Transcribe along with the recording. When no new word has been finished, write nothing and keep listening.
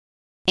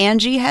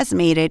Angie has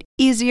made it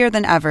easier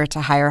than ever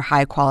to hire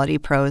high-quality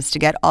pros to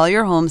get all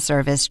your home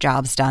service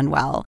jobs done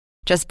well.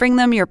 Just bring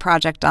them your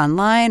project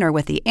online or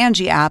with the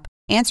Angie app,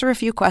 answer a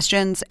few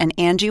questions, and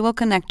Angie will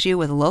connect you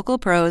with local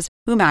pros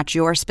who match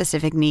your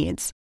specific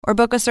needs. Or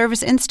book a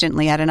service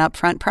instantly at an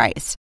upfront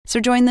price. So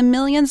join the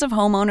millions of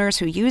homeowners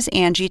who use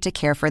Angie to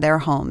care for their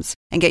homes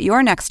and get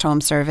your next home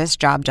service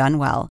job done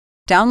well.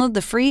 Download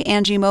the free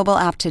Angie mobile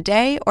app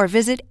today or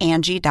visit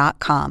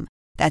Angie.com.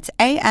 That's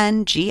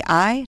ANGI.com.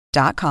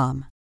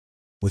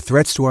 With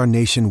threats to our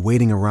nation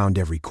waiting around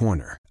every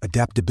corner,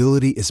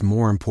 adaptability is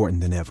more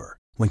important than ever.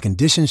 When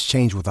conditions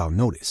change without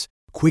notice,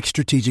 quick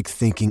strategic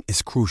thinking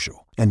is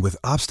crucial. And with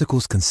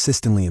obstacles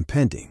consistently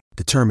impending,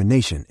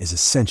 determination is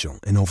essential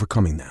in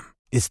overcoming them.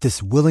 It's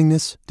this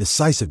willingness,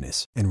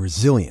 decisiveness, and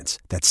resilience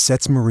that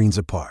sets Marines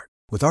apart.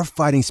 With our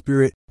fighting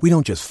spirit, we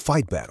don't just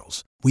fight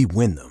battles, we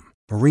win them.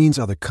 Marines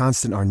are the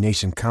constant our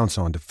nation counts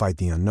on to fight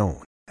the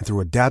unknown. And through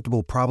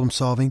adaptable problem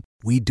solving,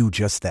 we do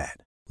just that.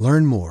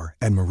 Learn more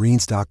at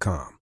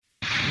Marines.com.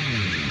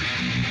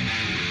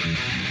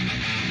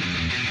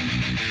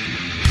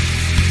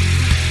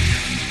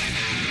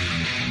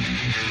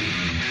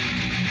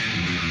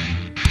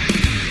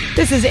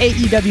 This is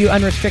AEW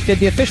Unrestricted,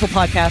 the official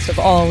podcast of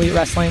All Elite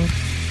Wrestling.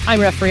 I'm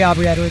referee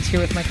Aubrey Edwards here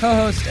with my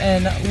co-host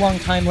and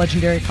longtime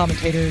legendary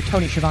commentator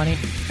Tony Schiavone.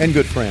 And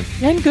good friend.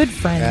 Very good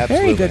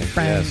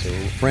friend. Yeah, so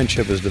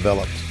friendship has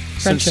developed.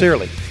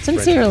 Sincerely.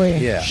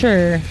 Yeah.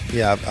 Sure.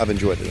 Yeah, I've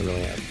enjoyed it. I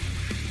really have.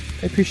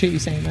 I appreciate you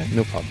saying that.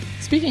 No problem.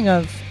 Speaking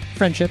of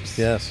friendships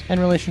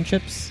and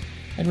relationships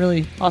and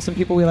really awesome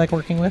people we like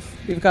working with,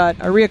 we've got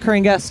our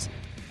reoccurring guest,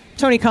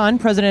 Tony Khan,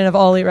 president of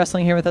All Elite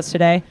Wrestling, here with us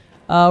today.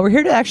 We're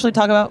here to actually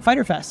talk about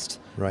Fyter Fest,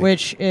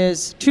 which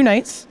is 2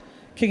 nights,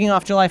 kicking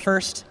off July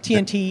 1st,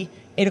 TNT,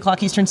 8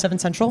 o'clock Eastern, 7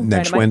 Central.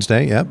 Next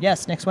Wednesday, yeah.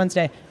 Yes, next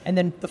Wednesday. And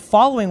then the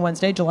following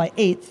Wednesday, July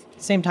 8th,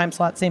 same time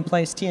slot, same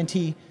place,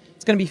 TNT.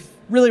 It's going to be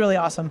really, really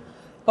awesome.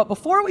 But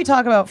before we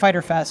talk about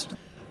Fyter Fest,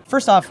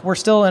 first off, we're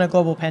still in a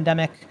global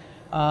pandemic.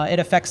 It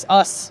affects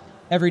us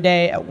every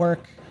day at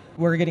work.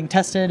 We're getting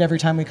tested every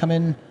time we come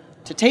in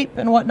to tape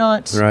and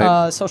whatnot.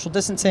 Right. Social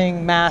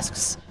distancing,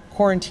 masks,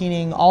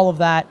 quarantining, all of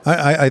that.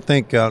 I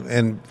think,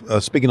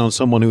 speaking on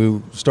someone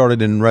who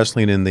started in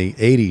wrestling in the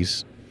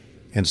 80s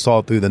and saw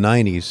it through the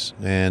 90s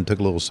and took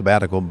a little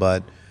sabbatical,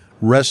 but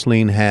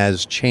wrestling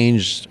has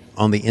changed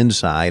on the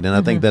inside, and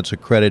I think that's a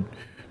credit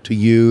to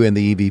you and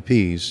the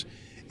EVPs.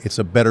 It's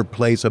a better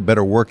place, a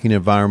better working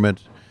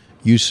environment.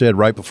 You said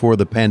right before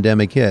the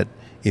pandemic hit,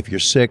 if you're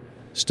sick,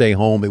 stay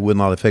home. It would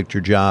not affect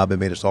your job. It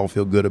made us all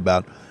feel good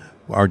about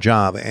our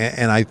job.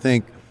 And I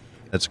think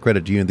that's a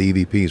credit to you and the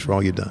EVPs for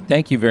all you've done.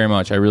 Thank you very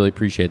much. I really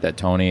appreciate that,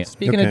 Tony.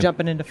 Speaking of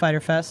jumping into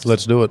Fyter Fest,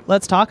 let's do it.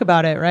 Let's talk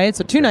about it, right?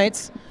 So 2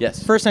 nights.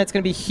 Yes. First night's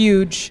going to be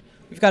huge.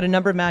 We've got a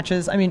number of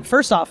matches. I mean,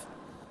 first off,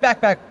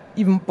 back,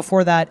 even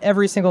before that,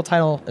 every single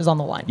title is on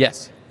the line.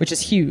 Yes. Which is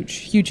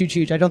huge.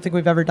 I don't think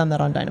we've ever done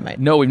that on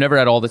Dynamite. No, we've never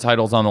had all the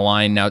titles on the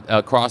line. Now,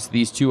 across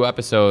these 2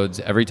 episodes,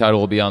 every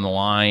title will be on the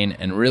line,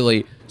 and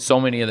really,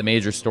 so many of the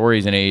major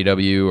stories in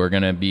AEW are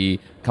going to be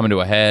coming to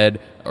a head,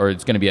 or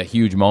it's going to be a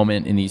huge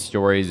moment in these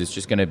stories. It's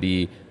just going to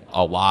be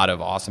a lot of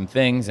awesome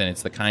things, and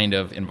it's the kind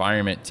of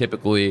environment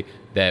typically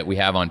that we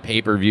have on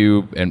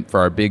pay-per-view and for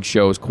our big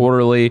shows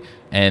quarterly,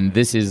 and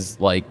this is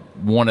like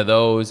one of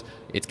those.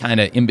 It's kind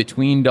of in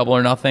between Double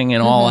or Nothing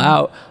and All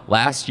Out.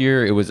 Last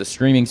year, it was a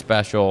streaming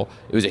special.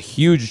 It was a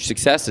huge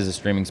success as a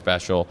streaming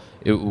special.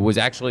 It was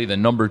actually the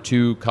number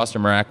 2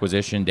 customer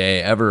acquisition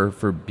day ever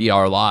for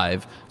BR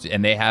Live,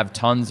 and they have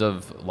tons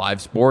of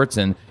live sports,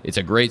 and it's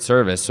a great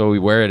service, so we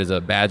wear it as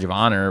a badge of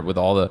honor with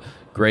all the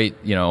great,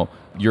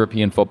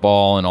 European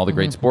football and all the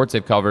great sports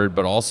they've covered,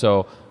 but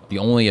also the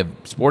only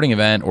sporting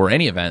event or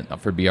any event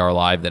for BR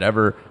Live that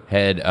ever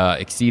had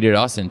exceeded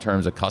us in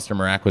terms of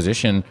customer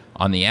acquisition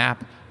on the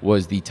app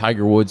was the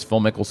Tiger Woods Phil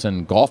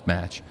Mickelson golf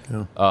match,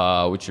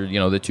 which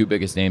are the 2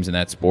 biggest names in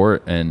that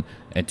sport and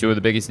 2 of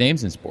the biggest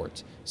names in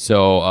sports.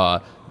 So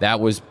that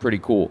was pretty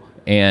cool.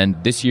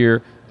 And this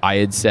year, I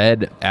had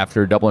said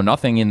after Double or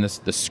Nothing in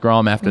the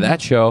scrum after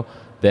that show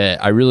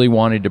that I really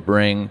wanted to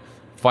bring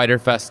Fyter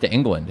Fest to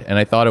England, and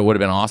I thought it would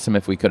have been awesome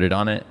if we could have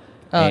done it.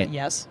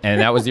 Yes.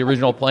 And that was the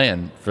original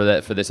plan for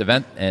this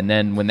event. And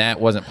then when that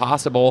wasn't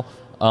possible,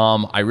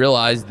 I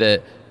realized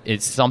that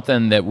it's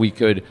something that we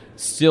could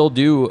still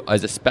do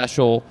as a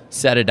special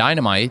set of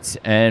Dynamites.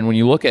 And when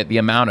you look at the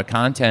amount of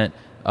content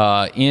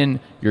in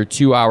your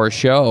 2-hour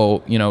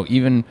show,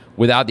 even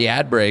without the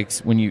ad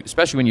breaks,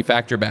 especially when you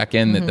factor back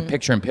in that the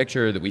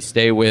picture-in-picture that we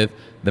stay with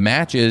the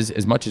matches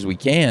as much as we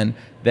can,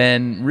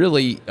 then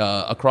really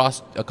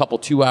across a couple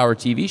 2-hour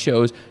TV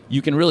shows,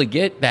 you can really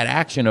get that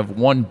action of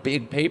one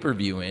big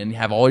pay-per-view and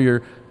have all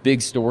your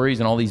big stories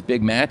and all these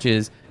big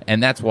matches.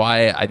 And that's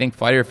why I think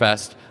Fyter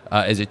Fest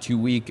as a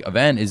 2-week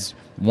event is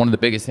one of the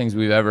biggest things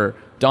we've ever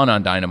done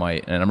on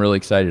Dynamite, and I'm really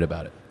excited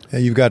about it.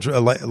 And you've got,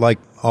 like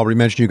Aubrey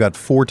mentioned, you've got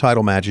 4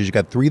 title matches. You've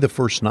got 3 the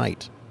first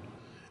night.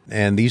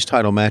 And these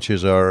title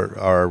matches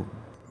are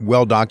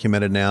well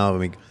documented now. I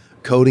mean,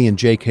 Cody and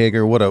Jake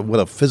Hager, what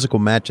a physical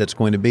match that's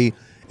going to be.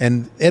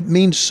 And it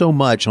means so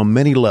much on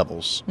many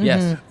levels.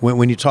 Yes.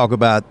 When you talk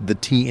about the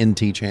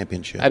TNT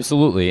Championship.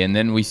 Absolutely. And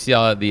then we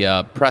saw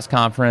the press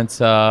conference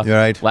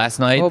Right. last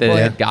night Oh, that boy.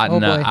 had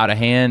gotten Oh, boy. out of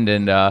hand,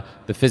 and the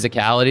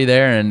physicality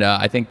there. And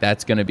I think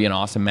that's going to be an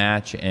awesome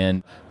match.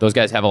 And those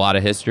guys have a lot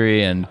of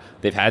history, and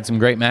they've had some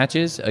great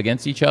matches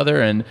against each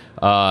other. And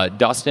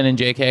Dustin and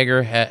Jake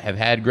Hager have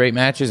had great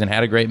matches and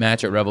had a great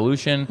match at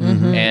Revolution.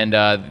 And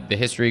the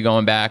history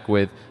going back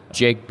with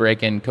Jake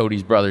breaking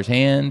Cody's brother's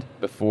hand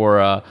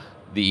before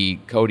the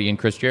Cody and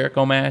Chris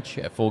Jericho match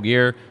at Full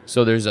Gear.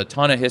 So there's a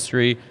ton of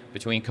history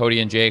between Cody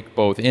and Jake,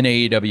 both in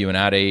AEW and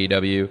out of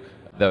AEW.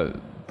 The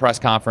press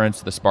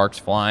conference, the sparks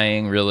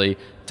flying, really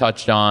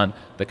touched on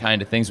the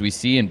kind of things we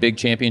see in big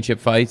championship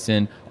fights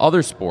in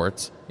other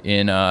sports,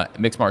 in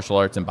mixed martial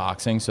arts and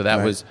boxing. So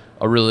that was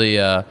a really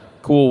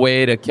cool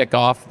way to kick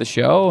off the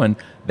show, and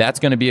that's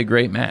going to be a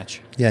great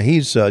match. Yeah,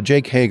 he's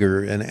Jake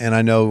Hager, and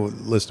I know,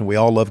 listen, we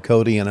all love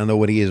Cody, and I know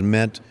what he has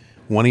meant,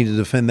 wanting to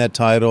defend that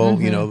title,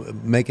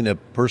 making a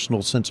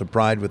personal sense of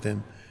pride with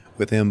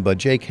him. But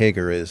Jake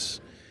Hager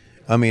is,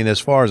 I mean, as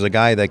far as a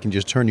guy that can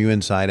just turn you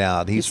inside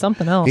out, He's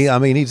something else.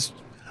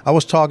 I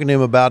was talking to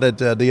him about it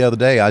the other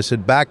day. I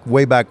said,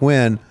 way back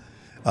when,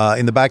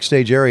 in the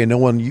backstage area, no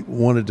one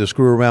wanted to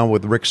screw around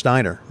with Rick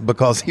Steiner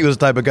because he was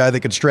the type of guy that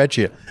could stretch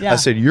you. Yeah. I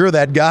said, you're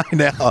that guy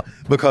now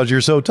because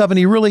you're so tough. And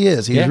he really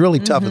is. He's really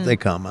tough if they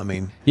come. I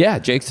mean. Yeah,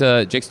 Jake's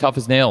tough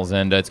as nails,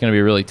 and it's going to be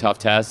a really tough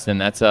test,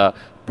 and that's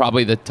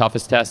probably the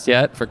toughest test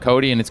yet for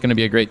Cody, and it's going to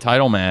be a great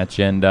title match.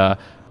 And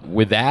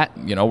with that,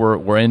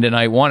 we're into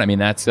night one. I mean,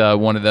 that's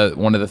one of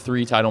the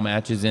 3 title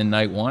matches in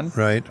night one.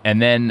 Right. And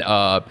then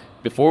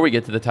before we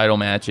get to the title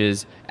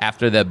matches,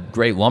 after the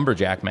great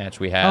lumberjack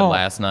match we had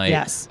last night,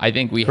 yes. I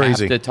think we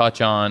Crazy. have to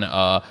touch on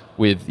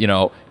with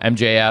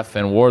MJF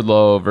and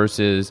Wardlow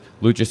versus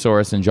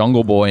Luchasaurus and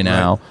Jungle Boy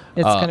now.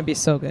 It's going to be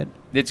so good.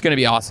 It's going to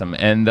be awesome.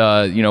 And,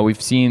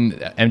 we've seen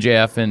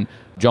MJF and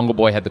Jungle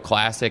Boy had the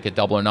classic at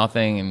Double or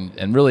Nothing,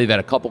 and really they've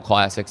had a couple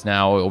classics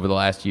now over the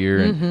last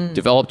year and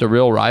developed a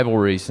real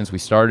rivalry since we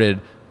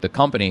started the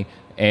company.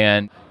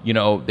 And,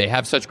 they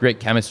have such great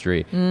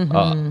chemistry.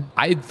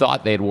 I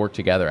thought they'd worked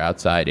together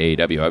outside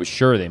AEW. I was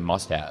sure they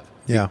must have.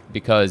 Yeah.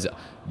 Because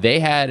they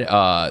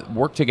had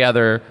worked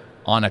together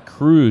on a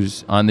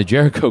cruise, on the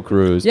Jericho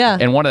cruise,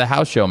 in one of the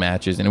house show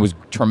matches, and it was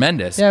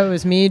tremendous. Yeah, it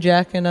was me,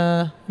 Jack, and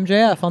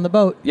MJF on the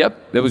boat.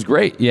 Yep, it was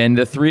great. Yeah, and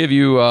the three of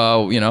you,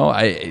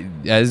 I,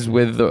 as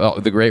with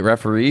the great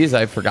referees,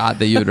 I forgot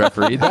that you had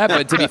refereed that.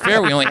 But to be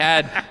fair, we only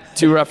had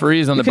 2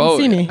 referees on the couldn't boat.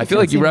 see me. I feel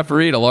like you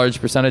refereed a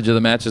large percentage of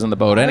the matches on the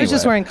boat anyway. I was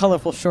just wearing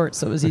colorful shorts,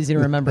 so it was easy to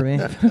remember me.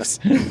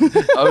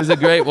 It was a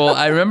great. Well,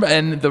 I remember,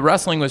 and the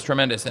wrestling was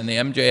tremendous, and the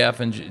MJF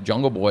and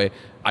Jungle Boy,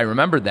 I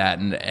remembered that,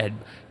 and had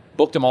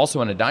booked him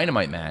also in a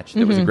Dynamite match.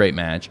 That was a great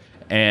match,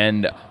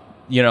 and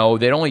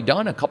they'd only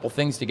done a couple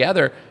things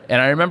together,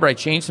 and I remember I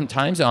changed some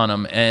times on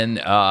them, and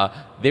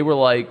they were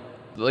like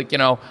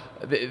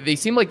they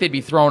seemed like they'd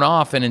be thrown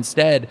off, and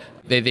instead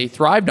they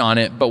thrived on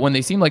it. But when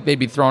they seemed like they'd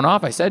be thrown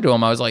off, I said to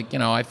them, I was like,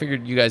 I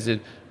figured you guys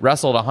had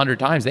wrestled 100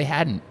 times. They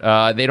hadn't.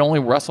 They'd only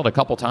wrestled a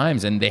couple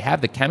times, and they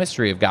have the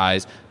chemistry of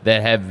guys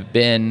that have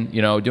been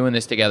doing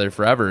this together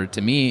forever.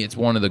 To me, it's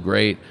one of the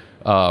great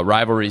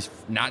rivalries,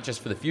 not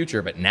just for the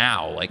future, but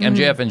now. Like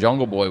MJF and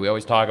Jungle Boy, we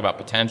always talk about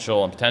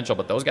potential,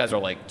 but those guys are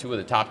like 2 of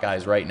the top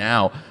guys right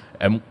now.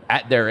 And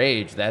at their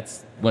age,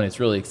 that's when it's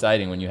really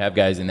exciting, when you have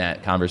guys in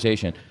that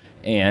conversation.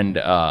 And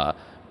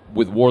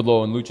with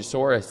Wardlow and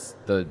Luchasaurus,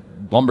 the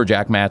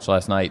lumberjack match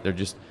last night, they're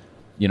just,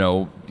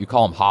 you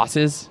call them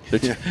hosses.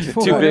 They're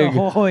too big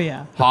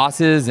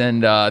hosses,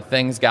 and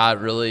things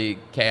got really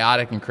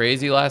chaotic and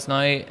crazy last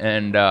night.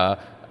 And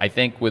I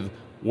think with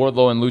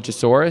Wardlow and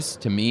Luchasaurus,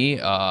 to me,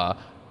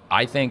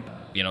 I think,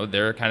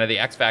 they're kind of the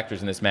X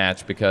factors in this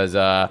match, because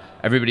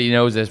everybody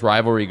knows this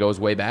rivalry goes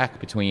way back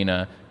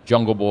between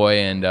Jungle Boy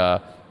and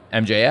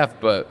MJF,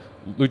 but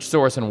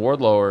Luchasaurus and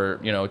Wardlow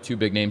are, 2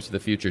 big names for the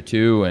future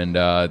too, and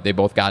they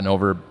both gotten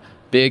over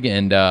big,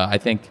 and I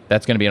think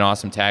that's going to be an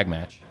awesome tag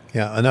match.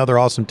 Yeah, another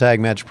awesome tag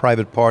match,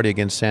 Private Party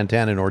against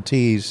Santana and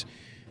Ortiz.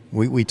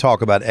 We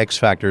talk about X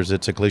factors.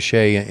 It's a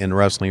cliche in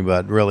wrestling,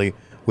 but really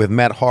with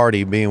Matt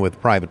Hardy being with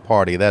Private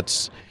Party,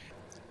 that's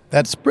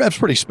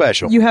pretty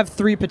special. You have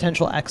 3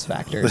 potential X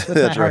factors with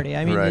Matt Hardy. Right,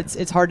 I mean, right.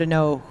 it's hard to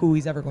know who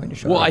he's ever going to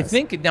show up Well, I as.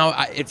 think now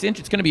it's going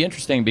to be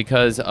interesting,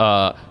 because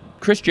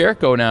Chris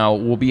Jericho now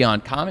will be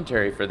on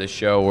commentary for this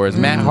show, whereas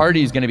Matt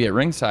Hardy is going to be at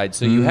ringside.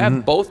 So you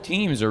have both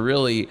teams are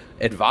really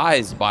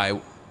advised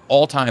by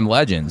all-time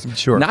legends.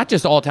 Sure. Not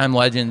just all-time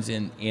legends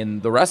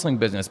in the wrestling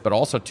business, but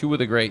also 2 of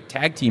the great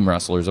tag team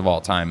wrestlers of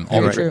all time. All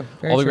Very true.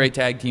 the great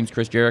tag teams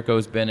Chris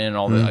Jericho's been in,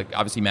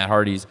 obviously Matt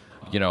Hardy's,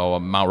 a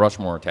Mount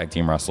Rushmore tag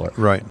team wrestler.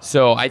 Right.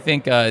 So I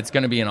think it's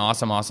going to be an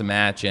awesome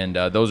match, and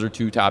those are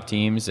 2 top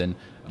teams, and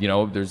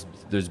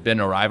there's been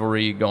a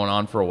rivalry going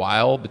on for a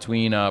while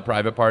between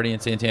Private Party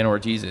and Santana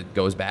Ortiz. It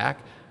goes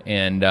back,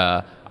 and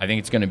I think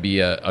it's going to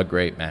be a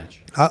great match.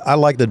 I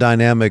like the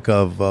dynamic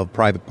of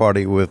Private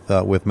Party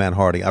with Matt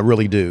Hardy. I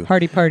really do.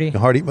 Hardy Party.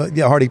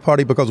 Hardy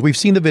Party, because we've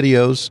seen the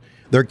videos.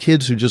 they're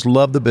kids who just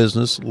love the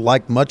business,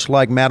 much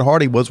like Matt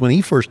Hardy was when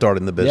he first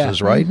started in the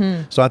business, right?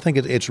 Mm-hmm. So I think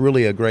it's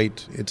really a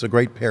great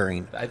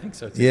pairing. I think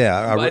so too.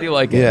 Yeah, I'm glad you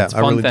like it. Yeah, it's a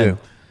fun I really thing. do.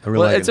 I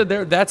really like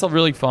it. That's a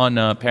really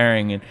fun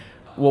pairing. And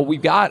well,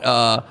 we've got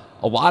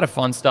a lot of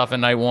fun stuff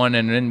in night one,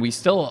 and then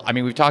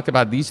we've talked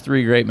about these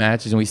 3 great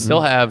matches, and we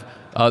still have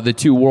the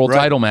 2 world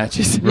title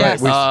matches. Right,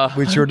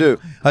 we sure do.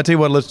 I tell you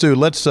what, let's do.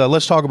 Let's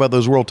talk about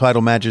those world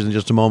title matches in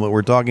just a moment.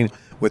 We're talking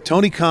with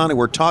Tony Khan, and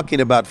we're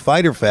talking about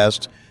Fyter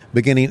Fest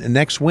beginning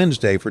next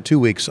Wednesday for 2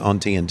 weeks on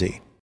TNT.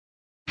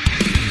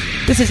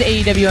 This is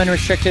AEW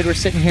Unrestricted. We're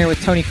sitting here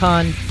with Tony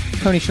Khan,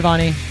 Tony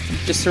Schiavone,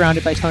 just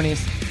surrounded by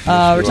Tonys.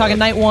 We're talking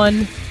night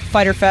 1,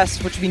 Fyter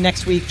Fest, which will be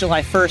next week,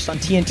 July 1st on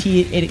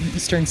TNT, 8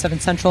 Eastern, 7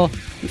 Central.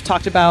 We've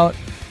talked about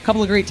a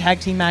couple of great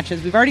tag team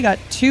matches. We've already got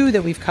 2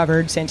 that we've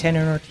covered, Santana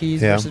and Ortiz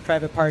versus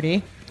Private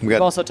Party.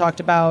 We've also talked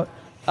about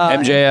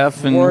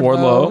MJF and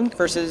Wardlow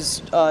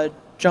versus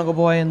Jungle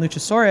Boy and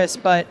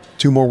Luchasaurus, but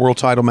 2 more world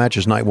title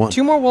matches night 1.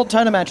 2 more world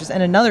title matches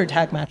and another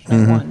tag match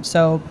night 1.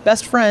 So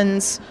Best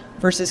Friends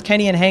versus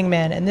Kenny and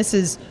Hangman, and this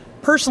is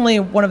personally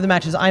one of the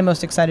matches I'm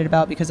most excited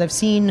about because I've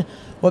seen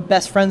what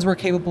Best Friends were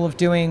capable of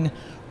doing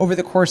over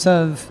the course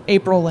of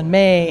April and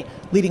May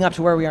leading up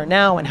to where we are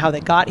now and how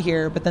they got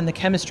here, but then the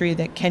chemistry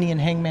that Kenny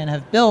and Hangman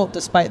have built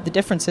despite the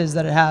differences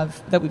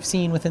that we've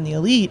seen within the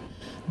Elite.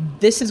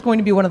 This is going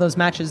to be one of those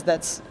matches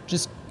that's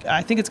just,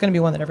 I think it's going to be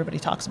one that everybody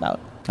talks about.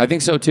 I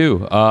think so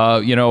too.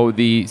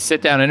 The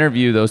sit-down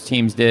interview those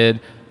teams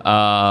did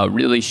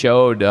really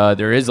showed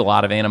there is a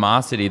lot of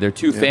animosity. They're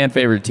 2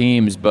 fan-favorite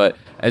teams, but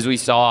as we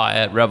saw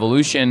at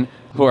Revolution,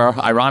 who are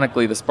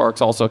ironically the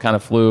sparks also kind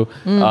of flew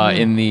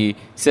in the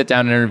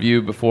sit-down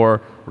interview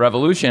before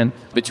Revolution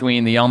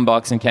between the Young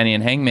Bucks and Kenny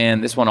and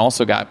Hangman. This one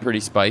also got pretty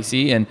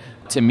spicy, and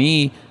to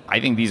me, I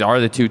think these are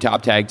the 2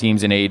 top tag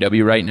teams in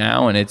AEW right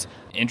now, and it's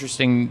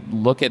interesting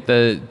look at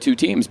the 2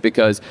 teams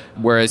because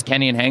whereas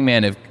Kenny and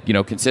Hangman have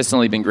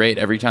consistently been great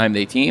every time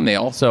they team, they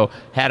also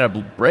had a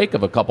break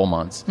of a couple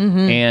months,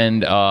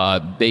 and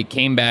they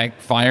came back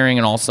firing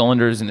on all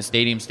cylinders in the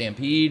Stadium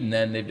Stampede, and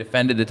then they've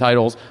defended the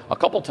titles a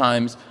couple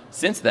times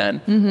since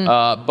then.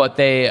 But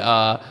they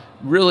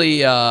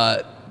really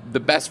the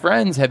Best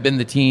Friends have been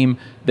the team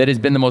that has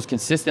been the most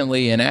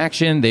consistently in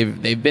action.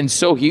 They've been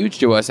so huge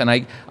to us, and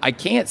I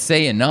can't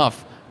say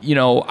enough.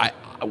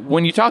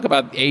 When you talk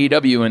about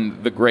AEW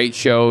and the great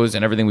shows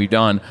and everything we've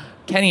done,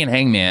 Kenny and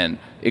Hangman,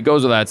 it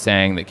goes without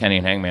saying that Kenny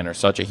and Hangman are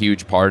such a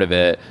huge part of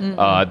it.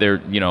 They're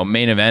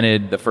main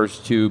evented the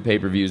first 2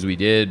 pay-per-views we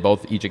did,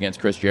 both each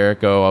against Chris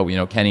Jericho.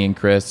 Kenny and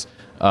Chris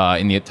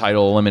in the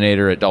title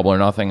eliminator at Double or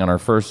Nothing on our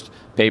first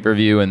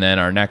pay-per-view, and then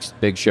our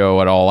next big show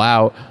at All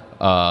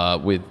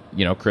Out with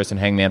Chris and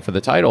Hangman for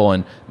the title.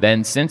 And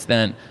then since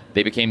then,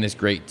 they became this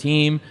great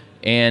team.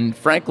 And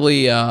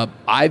frankly,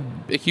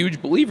 I'm a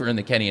huge believer in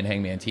the Kenny and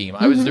Hangman team.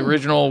 I was the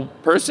original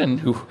person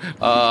who,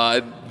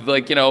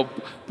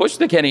 pushed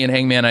the Kenny and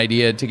Hangman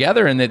idea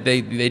together, and that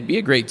they'd be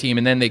a great team.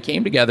 And then they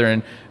came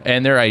together,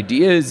 and their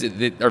ideas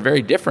are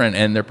very different,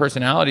 and their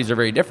personalities are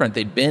very different.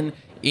 They'd been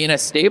in a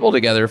stable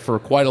together for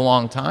quite a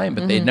long time,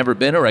 but they'd never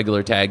been a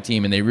regular tag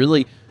team, and they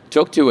really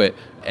took to it.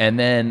 And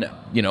then,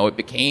 it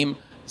became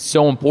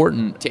so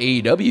important to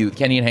AEW.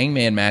 Kenny and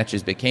Hangman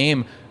matches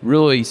became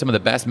really some of the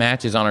best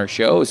matches on our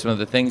show. Some of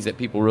the things that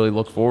people really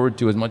look forward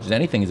to as much as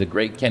anything is a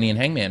great Kenny and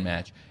Hangman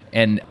match.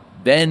 And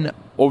then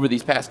over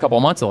these past couple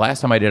of months, the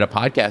last time I did a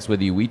podcast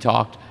with you, we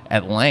talked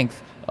at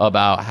length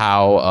about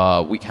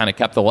how we kind of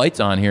kept the lights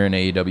on here in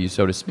AEW,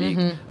 so to speak,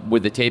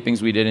 with the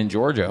tapings we did in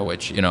Georgia,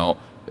 which,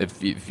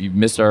 if you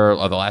missed the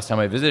last time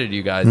I visited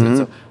you guys,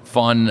 it's a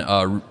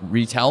fun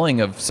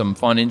retelling of some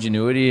fun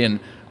ingenuity, and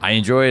I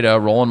enjoyed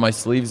rolling my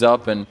sleeves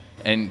up and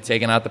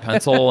taking out the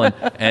pencil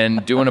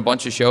and doing a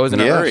bunch of shows in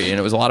a hurry, and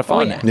it was a lot of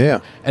fun.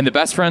 And the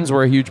Best Friends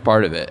were a huge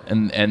part of it,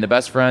 and the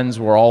Best Friends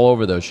were all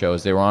over those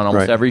shows. They were on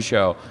almost every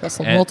show.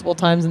 Wrestled multiple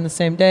times in the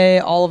same day.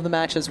 All of the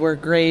matches were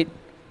great.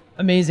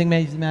 Amazing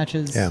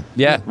matches.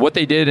 Yeah. What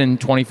they did in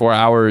 24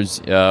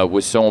 hours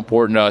was so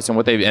important to us,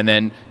 and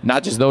then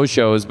not just those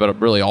shows,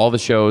 but really all the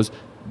shows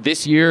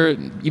this year,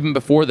 even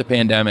before the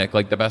pandemic.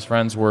 Like the Best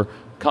Friends were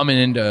coming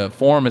into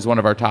form as one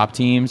of our top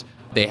teams.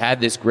 They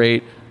had this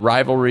great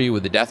rivalry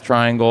with the Death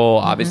Triangle.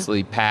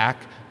 Obviously, PAC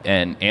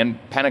and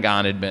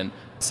Pentagon had been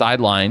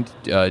sidelined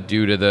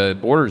due to the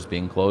borders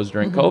being closed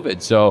during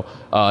COVID. So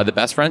the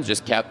Best Friends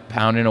just kept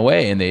pounding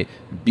away, and they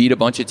beat a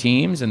bunch of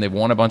teams, and they've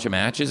won a bunch of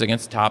matches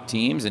against top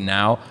teams, and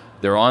now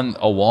they're on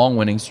a long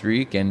winning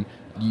streak. And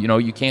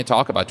you can't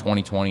talk about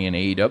 2020 in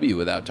AEW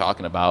without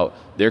talking about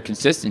their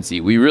consistency.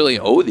 We really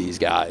owe these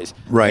guys.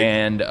 Right.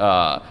 And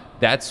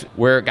that's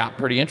where it got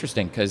pretty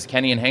interesting, because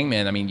Kenny and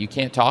Hangman, you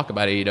can't talk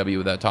about AEW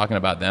without talking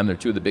about them. They're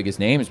 2 of the biggest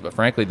names, but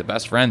frankly, the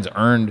Best Friends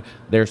earned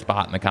their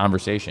spot in the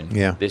conversation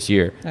this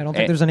year. I don't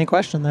think there's any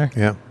question there.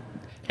 Yeah.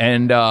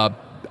 And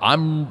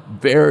I'm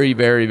very,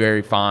 very,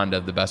 very fond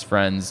of the Best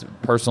Friends,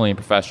 personally and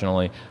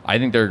professionally. I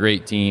think they're a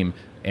great team,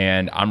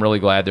 and I'm really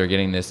glad they're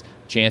getting this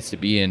chance to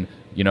be in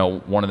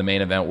one of the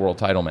main event world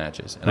title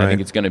matches. And I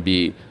think it's going to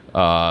be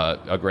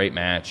a great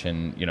match,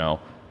 and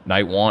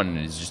night one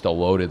is just a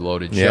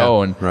loaded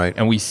show,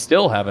 and we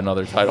still have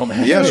another title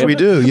match. Yes, we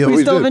do. Yeah,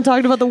 we still haven't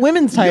talked about the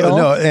women's title.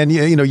 No, and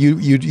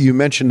you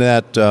mentioned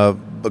that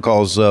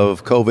because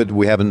of COVID,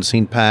 we haven't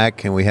seen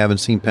PAC and we haven't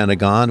seen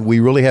Pentagon. We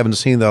really haven't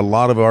seen a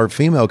lot of our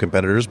female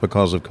competitors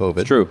because of COVID.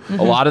 It's true.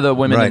 A lot of the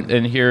women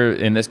in here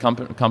in this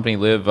company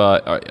live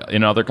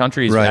in other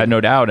countries,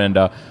 no doubt,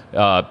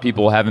 and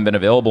people haven't been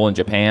available in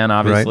Japan,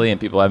 obviously, and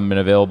people haven't been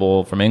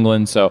available from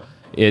England, so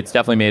it's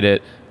definitely made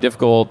it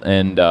difficult,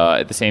 and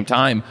at the same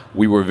time,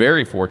 we were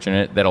very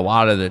fortunate that a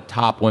lot of the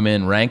top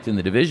women ranked in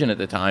the division at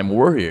the time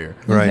were here.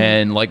 Right.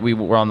 And like we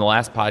were on the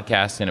last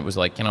podcast, and it was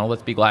like,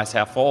 let's be glass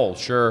half full.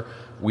 Sure,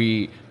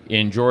 we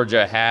in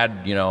Georgia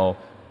had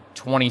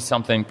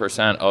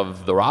 20-something%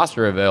 of the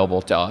roster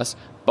available to us,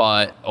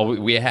 but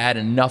we had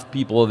enough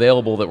people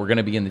available that were going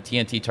to be in the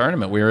TNT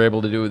tournament. We were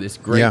able to do this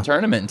great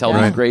tournament and tell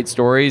these great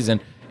stories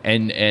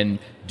and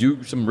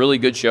do some really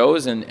good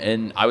shows,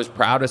 and I was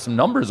proud of some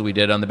numbers we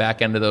did on the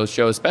back end of those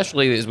shows,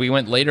 especially as we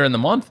went later in the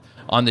month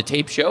on the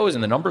tape shows,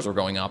 and the numbers were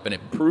going up, and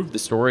it proved the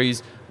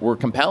stories were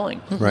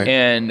compelling,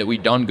 and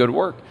we'd done good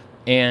work.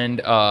 And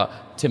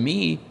to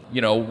me,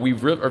 we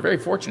are very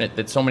fortunate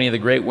that so many of the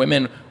great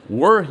women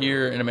were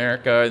here in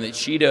America, and that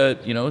Sheeta,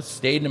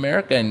 stayed in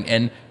America,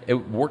 and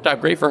it worked out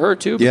great for her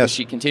too, because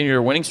she continued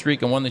her winning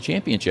streak and won the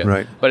championship.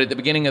 Right. But at the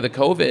beginning of the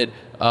COVID,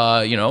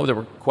 there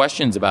were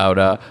questions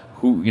about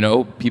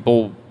who,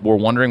 people were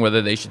wondering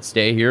whether they should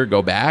stay here,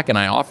 go back, and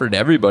I offered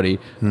everybody.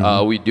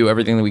 We'd do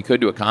everything that we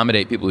could to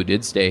accommodate people who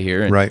did stay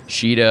here, and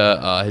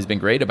Sheeta has been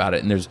great about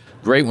it. And there's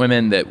great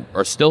women that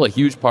are still a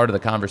huge part of the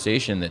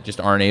conversation that just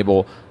aren't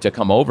able to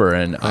come over.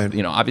 And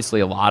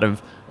obviously a lot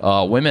of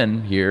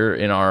women here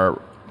in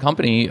our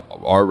company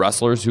are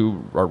wrestlers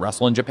who are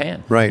wrestling in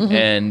Japan,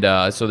 and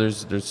so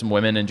there's some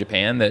women in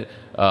Japan that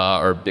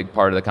are a big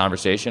part of the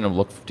conversation and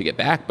look to get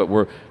back. But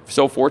we're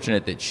so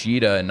fortunate that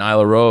Sheeta and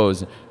Nyla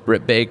Rose,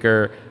 Britt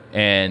Baker,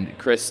 and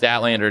Chris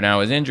Statlander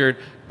now is injured,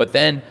 but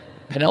then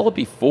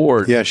Penelope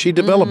Ford. Yeah, she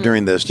developed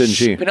during this, didn't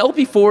she?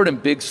 Penelope Ford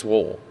and Big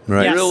Swole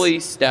Right. really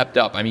stepped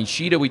up. I mean,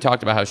 Sheeta, we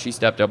talked about how she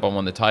stepped up and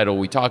won the title.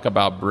 We talk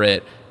about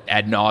Britt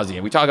ad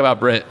nauseum. We talk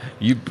about Britt.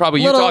 You talk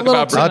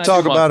about Britt. I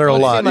talk about her a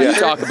lot. You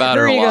talk about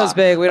her a lot. Her ego's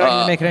big. We don't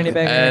need to make it any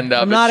bigger. And,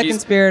 I'm not a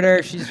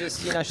conspirator. She's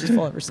just, she's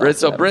full of herself. Britt,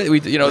 so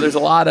Britt, there's a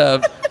lot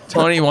of.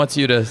 Tony wants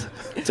you to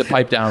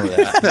pipe down with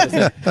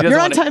that. You're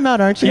on timeout,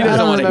 aren't you? He doesn't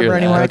I want don't to hear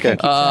remember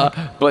that. anymore.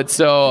 Okay. But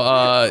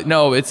so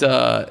no,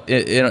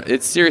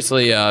 it's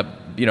seriously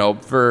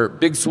for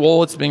Big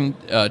Swole, it's been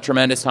a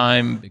tremendous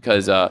time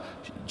because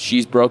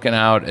she's broken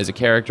out as a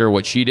character.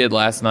 What she did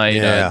last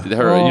night,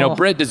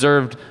 Britt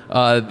deserved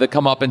the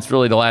comeuppance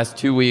really the last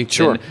 2 weeks.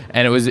 Sure.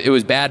 And it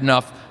was bad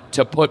enough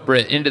to put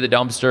Britt into the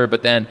dumpster,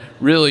 but then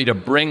really to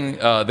bring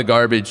the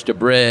garbage to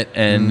Britt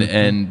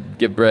and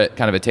give Britt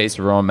kind of a taste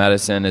of her own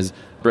medicine, as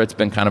Britt's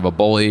been kind of a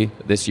bully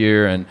this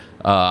year, and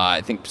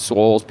I think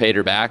Swole's paid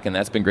her back, and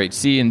that's been great to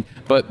see. And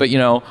but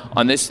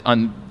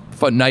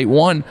on night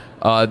one,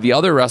 the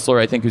other wrestler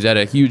I think who's had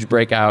a huge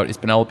breakout is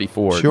Penelope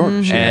Ford.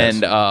 Sure, she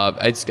and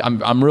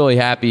I'm really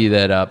happy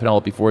that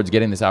Penelope Ford's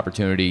getting this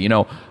opportunity.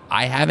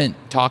 I haven't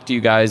talked to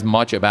you guys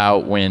much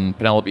about when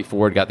Penelope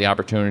Ford got the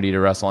opportunity to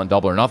wrestle on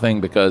Double or Nothing,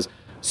 because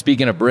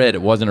speaking of Britt,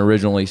 it wasn't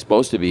originally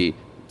supposed to be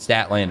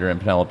Statlander and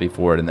Penelope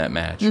Ford in that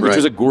match, which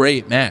was a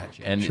great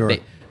match,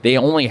 and they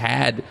only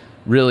had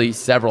really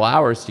several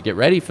hours to get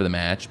ready for the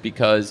match,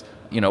 because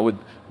with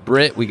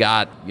Britt, we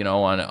got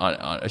on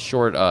a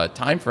short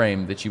time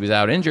frame that she was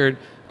out injured.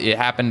 It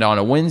happened on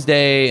a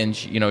Wednesday, and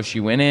she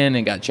went in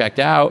and got checked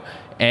out,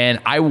 and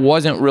I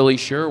wasn't really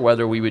sure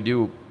whether we would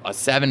do a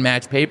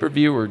 7-match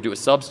pay-per-view or do a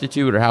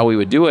substitute or how we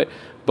would do it.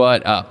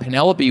 But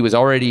Penelope was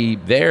already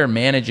there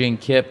managing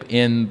Kip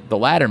in the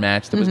ladder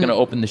match that was going to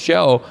open the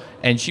show,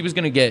 and she was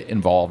going to get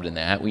involved in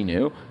that. We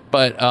knew,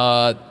 but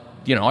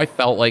I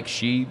felt like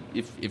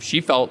if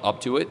she felt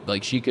up to it,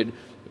 like she could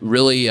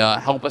really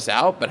help us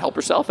out, but help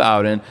herself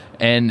out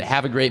and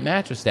have a great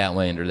match with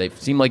Statlander. They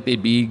seem like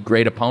they'd be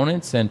great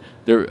opponents, and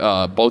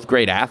they're both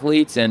great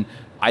athletes. And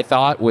I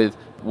thought with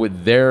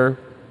their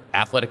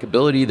athletic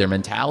ability, their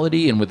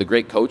mentality, and with the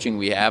great coaching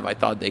we have, I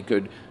thought they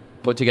could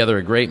put together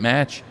a great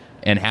match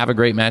and have a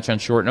great match on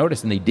short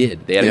notice, and they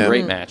did. They had a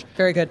great match.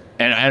 Very good.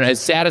 And as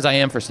sad as I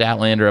am for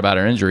Statlander about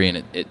her injury,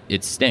 and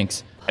it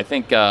stinks, I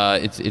think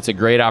it's a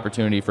great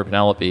opportunity for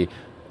Penelope.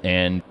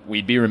 And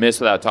we'd be remiss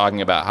without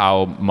talking about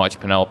how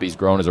much Penelope's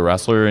grown as a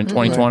wrestler in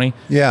 2020.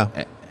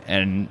 Yeah.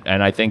 And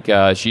I think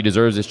she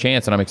deserves this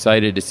chance, and I'm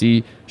excited to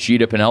see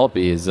Sheeta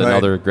Penelope is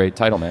another great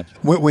title match.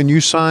 When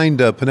you signed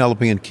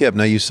Penelope and Kip,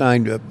 now you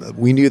signed,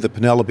 we knew that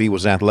Penelope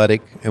was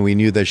athletic, and we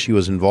knew that she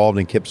was involved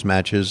in Kip's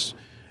matches.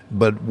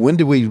 But when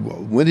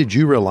did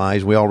you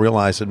realize, we all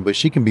realized it, but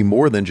she can be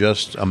more than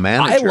just a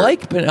manager? I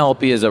like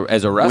Penelope as a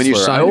wrestler. When you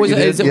signed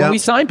when we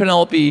signed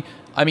Penelope,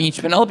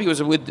 Penelope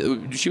was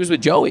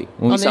with Joey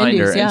when we signed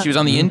her, and she was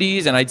on the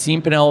Indies, and I'd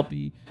seen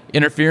Penelope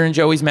interfere in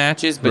Joey's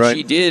matches, but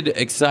she did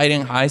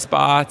exciting high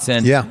spots,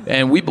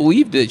 and we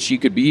believed that she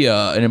could be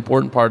an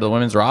important part of the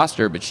women's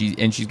roster. But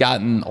she's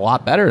gotten a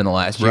lot better in the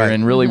last year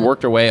and really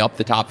worked her way up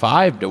the top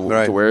 5 to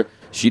where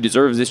she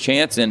deserves this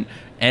chance.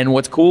 And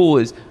what's cool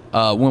is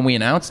when we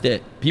announced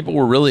it, people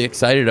were really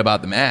excited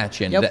about the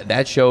match, and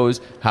that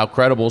shows how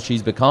credible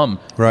she's become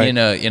in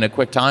a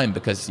quick time,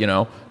 because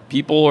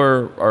people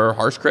are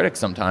harsh critics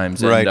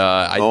sometimes, and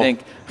I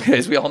think,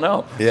 as we all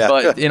know,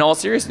 but in all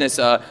seriousness,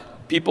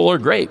 people are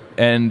great,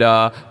 and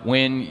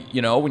when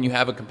you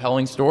have a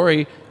compelling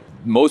story,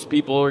 most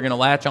people are going to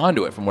latch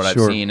onto it from what I've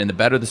seen, and the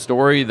better the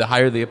story, the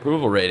higher the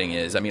approval rating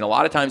is. I mean, a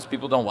lot of times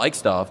people don't like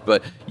stuff,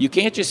 but you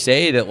can't just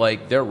say that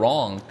like they're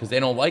wrong because they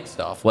don't like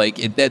stuff. Like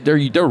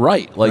they're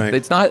right. Like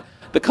it's not.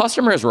 The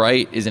customer is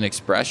right is an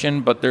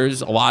expression, but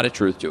there's a lot of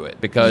truth to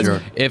it, because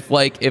if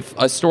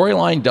a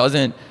storyline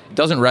doesn't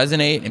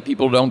resonate and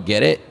people don't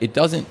get it, it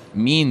doesn't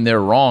mean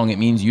they're wrong. It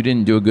means you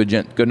didn't do a good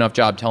enough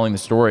job telling the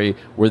story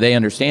where they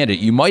understand it.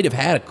 You might have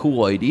had a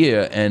cool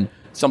idea and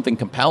something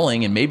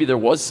compelling, and maybe there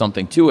was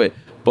something to it,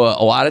 but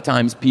a lot of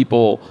times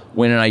people,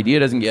 when an idea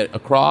doesn't get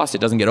across,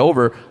 it doesn't get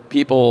over,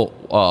 people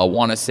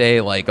want to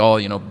say like, oh,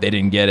 they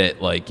didn't get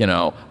it, like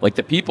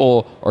the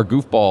people are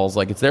goofballs,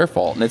 like it's their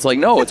fault, and it's like,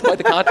 no, it's quite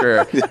the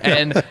contrary.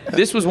 And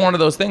this was one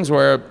of those things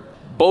where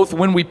both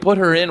when we put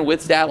her in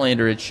with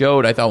Statlander, it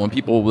showed, I thought, when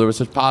there was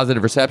such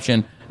positive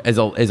reception as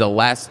a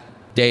last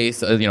day,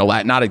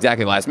 not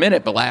exactly last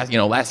minute, but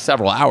last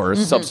several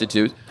hours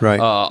substitute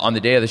on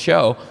the day of the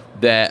show,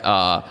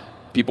 that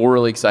people were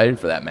really excited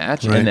for that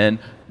match. And then,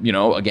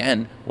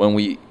 again, when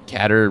we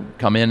had her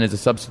come in as a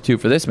substitute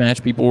for this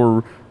match, people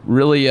were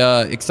really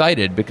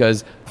excited,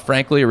 because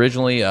frankly,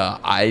 originally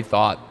I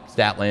thought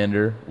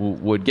Statlander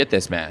would get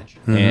this match.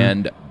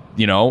 And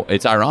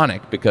it's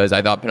ironic, because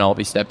I thought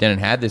Penelope stepped in and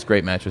had this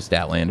great match with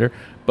Statlander,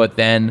 but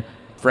then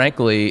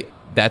frankly,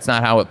 that's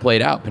not how it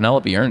played out.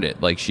 Penelope earned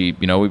it. Like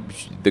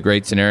the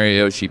great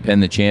scenario, she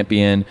pinned the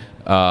champion,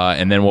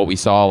 and then what we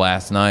saw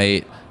last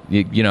night,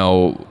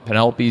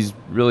 Penelope's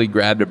really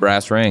grabbed a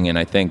brass ring, and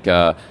I think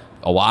a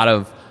lot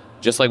of,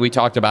 just like we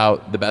talked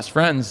about the best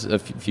friends a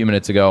few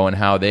minutes ago, and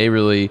how they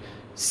really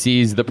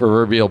seized the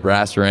proverbial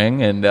brass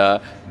ring, and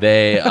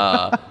they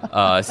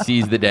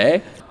seized the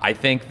day. I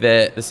think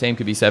that the same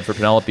could be said for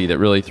Penelope, that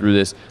really through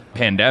this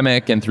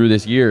pandemic and through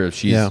this year,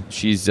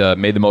 she's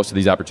made the most of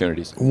these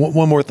opportunities.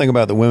 One more thing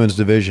about the women's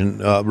division,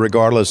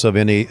 regardless of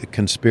any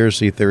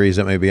conspiracy theories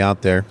that may be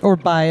out there. Or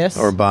bias.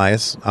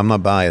 I'm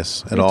not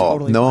biased at all.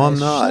 Totally no,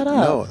 biased. I'm not. Shut up.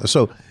 No.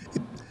 So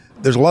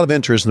there's a lot of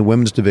interest in the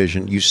women's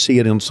division. You see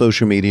it on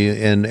social media,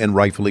 and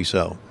rightfully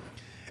so.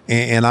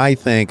 And I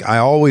think, I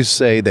always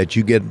say that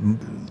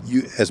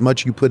as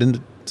much you put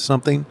into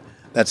something,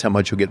 that's how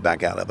much you'll get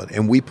back out of it.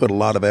 And we put a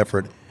lot of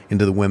effort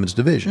into the women's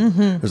division.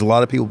 There's a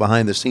lot of people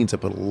behind the scenes that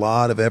put a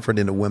lot of effort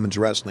into women's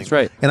wrestling. That's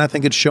right. And I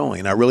think it's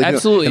showing. I really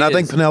Absolutely do. And I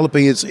think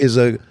Penelope is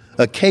a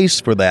case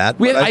for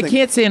that. I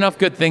can't say enough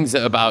good things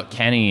about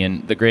Kenny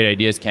and the great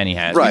ideas Kenny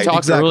has. Right, we talked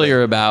exactly.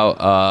 earlier about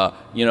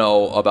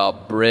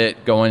about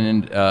Britt going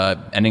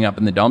and ending up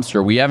in the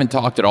dumpster. We haven't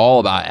talked at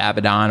all about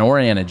Abaddon or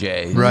Anna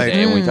Jay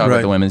today when we talk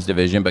about the women's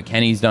division, but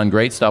Kenny's done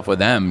great stuff with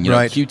them.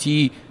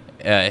 QT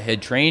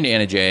had trained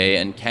Anna Jay,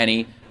 and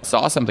Kenny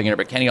saw something in her,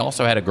 but Kenny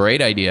also had a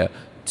great idea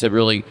to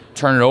really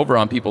turn it over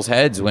on people's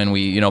heads when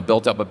we,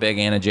 built up a big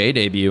Anna Jay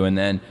debut, and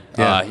then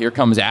here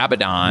comes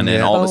Abaddon,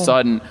 and all of a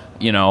sudden,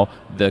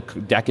 the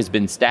deck has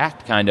been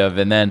stacked, kind of,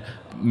 and then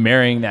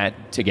marrying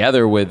that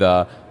together with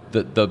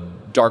the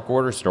Dark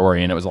Order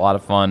story, and it was a lot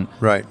of fun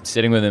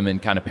sitting with him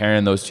and kind of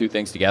pairing those two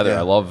things together.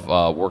 I love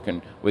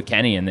working with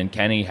Kenny, and then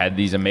Kenny had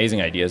these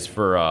amazing ideas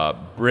for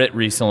Britt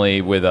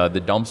recently with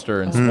the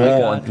dumpster and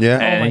Swole,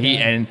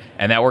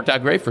 and that worked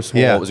out great for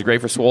Swole. It was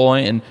great for Swole,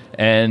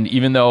 and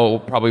even though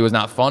it probably was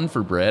not fun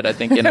for Britt, I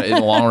think in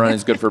the long run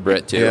it's good for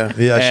Britt too.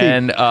 She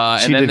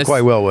did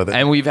quite well with it.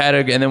 And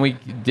and then we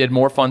did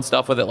more fun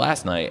stuff with it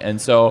last night,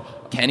 and so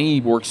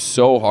Kenny works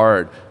so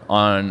hard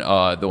on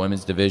the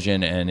women's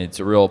division, and it's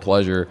a real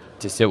pleasure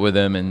to sit with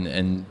him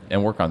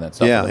and work on that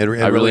stuff. Yeah,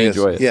 I really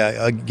enjoy it.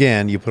 Yeah,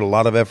 again, you put a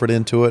lot of effort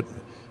into it,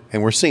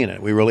 and we're seeing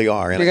it. We really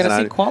are. You're going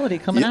to see quality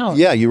coming out.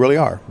 Yeah, you really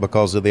are,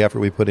 because of the effort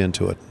we put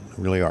into it.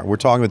 We really are. We're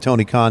talking with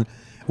Tony Khan.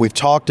 We've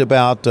talked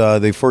about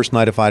the first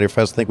night of Fyter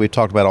Fest. I think we've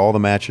talked about all the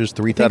matches,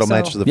 3 title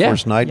matches the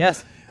first night.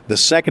 Yes. The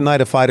second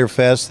night of Fyter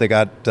Fest, they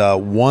got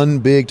one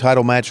big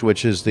title match,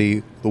 which is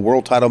the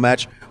world title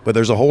match, but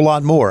there's a whole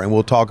lot more, and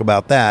we'll talk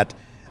about that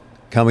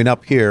coming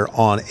up here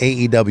on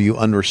AEW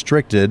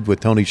Unrestricted with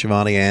Tony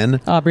Schiavone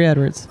and Aubrey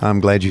Edwards. I'm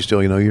glad you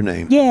still know your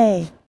name.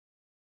 Yay!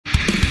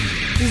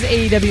 This is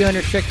AEW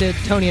Unrestricted.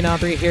 Tony and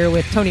Aubrey here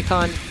with Tony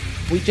Khan.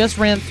 We just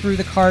ran through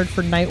the card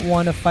for night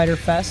 1 of Fyter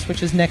Fest,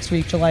 which is next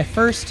week, July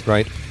 1st.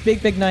 Right.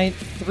 Big night,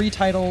 3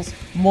 titles,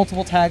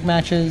 multiple tag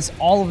matches.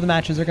 All of the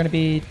matches are going to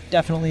be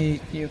definitely,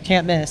 you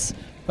can't miss.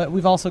 But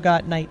we've also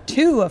got night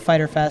 2 of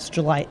Fyter Fest,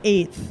 July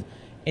 8th,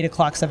 8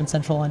 o'clock, 7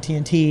 Central on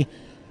TNT.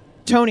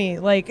 Tony,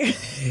 like,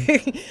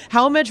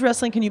 how much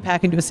wrestling can you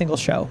pack into a single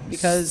show?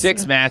 Because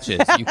 6 matches.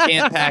 You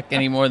can't pack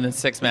any more than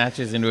 6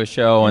 matches into a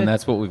show, and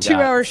that's what we've got.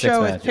 2-hour 6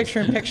 show matches. with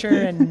picture-in-picture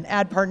and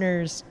ad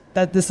partners.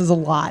 This is a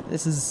lot.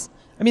 This is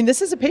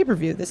a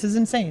pay-per-view. This is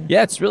insane.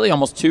 Yeah, it's really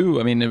almost 2.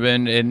 I mean,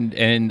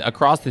 and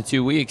across the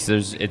 2 weeks,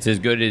 it's as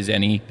good as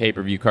any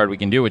pay-per-view card we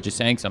can do, which is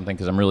saying something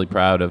because I'm really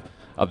proud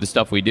of the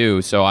stuff we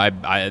do. So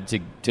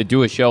to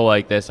do a show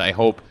like this, I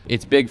hope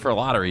it's big for a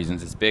lot of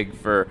reasons. It's big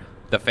for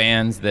the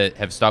fans that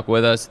have stuck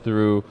with us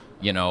through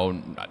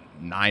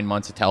 9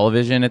 months of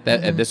television at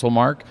this will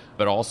mark,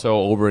 but also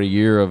over a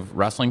year of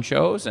wrestling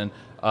shows. And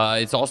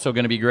it's also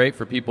going to be great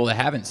for people that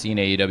haven't seen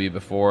AEW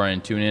before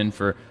and tune in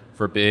for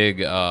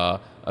big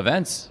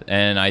events.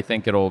 And I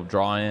think it'll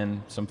draw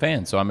in some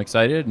fans. So I'm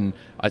excited. And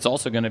it's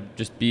also going to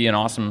just be an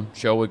awesome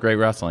show with great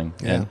wrestling.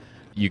 Yeah. And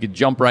you could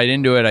jump right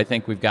into it. I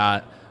think we've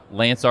got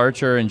Lance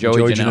Archer and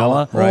Joey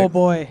Janela. Right. Oh,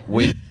 boy.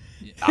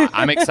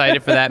 I'm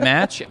excited for that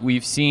match.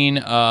 We've seen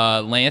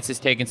Lance has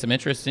taken some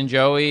interest in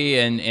Joey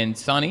and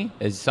Sonny,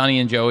 as Sonny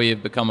and Joey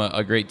have become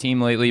a great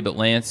team lately. But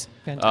Lance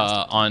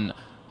on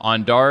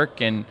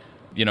Dark and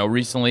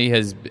recently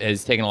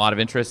has taken a lot of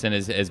interest and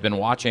has been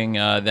watching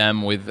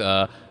them with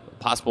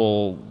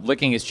possible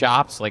licking his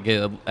chops, like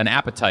an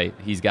appetite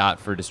he's got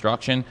for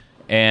destruction.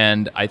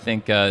 And I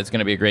think it's going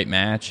to be a great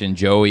match. And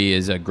Joey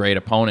is a great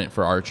opponent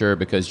for Archer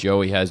because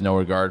Joey has no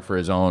regard for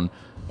his own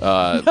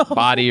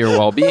body or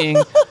well-being,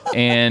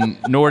 and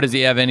nor does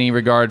he have any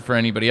regard for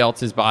anybody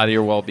else's body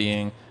or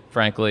well-being,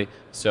 frankly.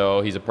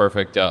 So he's a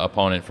perfect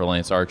opponent for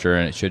Lance Archer,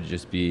 and it should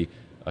just be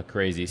a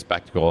crazy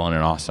spectacle and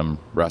an awesome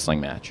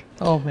wrestling match.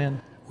 Oh,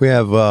 man. We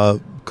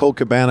have Colt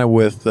Cabana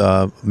with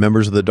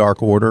members of the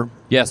Dark Order.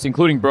 Yes,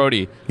 including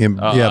Brody.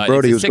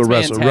 Brody was going to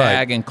wrestle. Tag,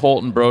 right. And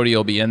Colt and Brody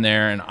will be in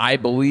there, and I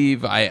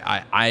believe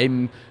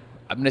I'm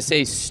going to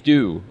say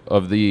Stu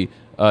of the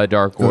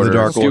Dark Order. The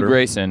Dark Stu Order.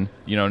 Grayson,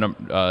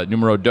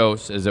 numero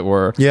dos, as it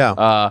were.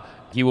 Yeah.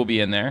 He will be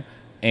in there.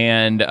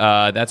 And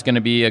that's going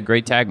to be a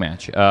great tag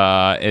match,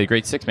 a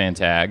great 6-man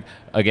tag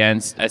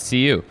against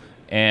SCU.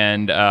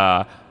 And,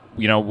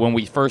 when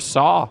we first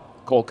saw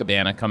Colt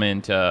Cabana come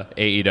into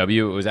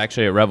AEW, it was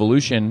actually a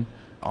Revolution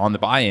on the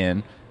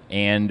buy-in.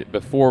 And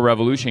before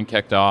Revolution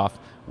kicked off,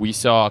 we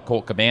saw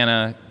Colt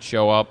Cabana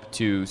show up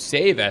to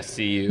save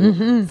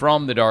SCU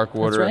from the Dark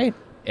Order. That's right.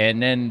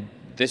 And then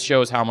this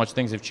shows how much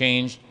things have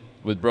changed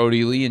with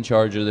Brody Lee in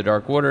charge of the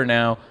Dark Order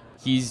now.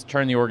 He's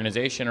turned the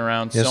organization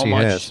around so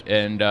much. Has.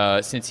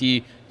 And since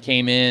he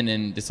came in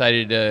and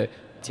decided to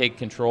take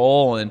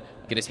control and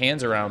get his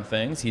hands around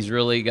things, he's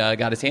really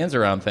got his hands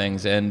around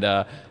things.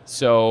 And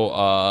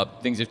so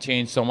things have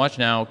changed so much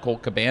now.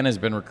 Colt Cabana has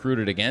been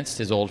recruited against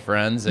his old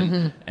friends.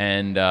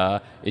 And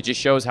it just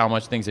shows how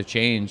much things have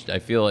changed. I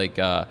feel like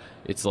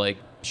it's like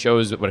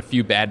shows what a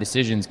few bad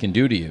decisions can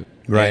do to you.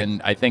 Right.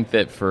 And I think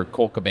that for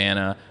Colt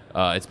Cabana,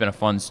 it's been a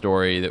fun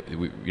story that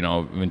we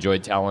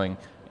enjoyed telling,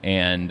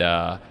 and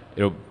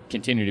it'll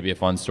continue to be a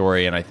fun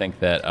story. And I think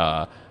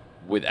that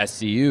with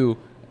SCU,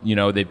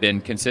 they've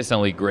been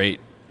consistently great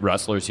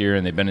wrestlers here,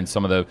 and they've been in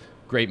some of the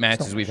great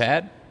matches we've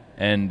had.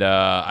 And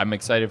I'm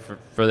excited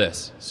for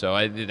this.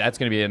 So that's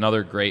going to be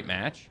another great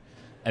match.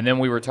 And then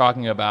we were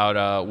talking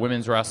about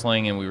women's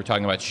wrestling, and we were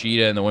talking about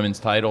Sheeta and the women's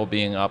title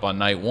being up on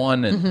night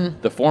 1.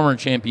 And the former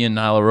champion,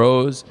 Nyla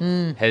Rose,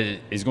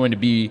 is going to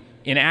be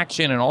in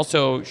action. And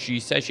also,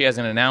 she says she has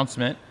an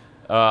announcement.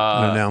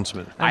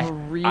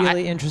 I'm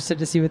really interested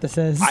to see what this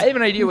is. I have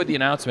an idea what the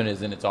announcement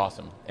is, and it's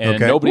awesome. And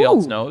Okay. nobody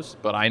else Ooh. knows,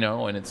 but I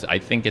know, and I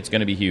think it's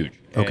going to be huge.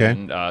 Okay.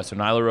 And so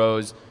Nyla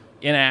Rose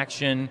in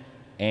action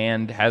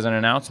and has an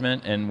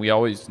announcement, and we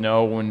always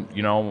know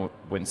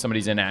when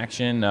somebody's in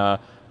action,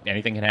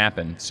 anything can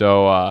happen.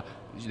 So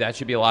that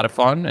should be a lot of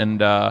fun,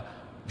 and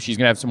she's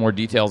going to have some more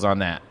details on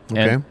that.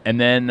 Okay. And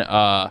then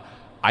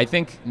I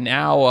think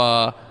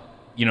now,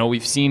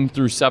 we've seen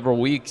through several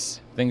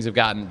weeks, things have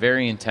gotten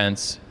very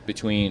intense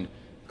between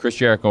Chris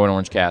Jericho and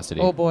Orange Cassidy.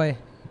 Oh, boy.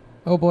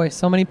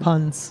 So many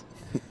puns.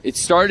 It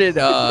started,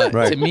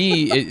 Right. to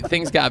me,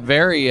 things got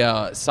very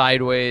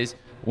sideways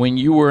when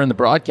you were in the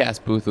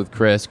broadcast booth with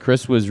Chris.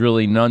 Chris was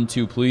really none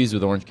too pleased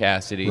with Orange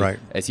Cassidy, Right.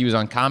 as he was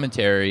on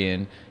commentary,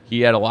 and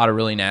he had a lot of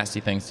really nasty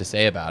things to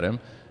say about him.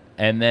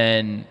 And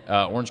then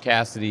Orange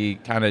Cassidy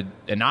kind of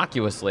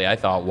innocuously, I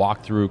thought,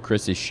 walked through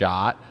Chris's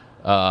shot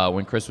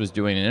when Chris was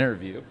doing an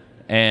interview.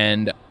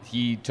 And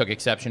he took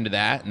exception to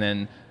that, and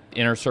then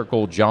Inner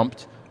Circle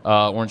jumped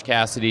Orange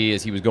Cassidy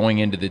as he was going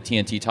into the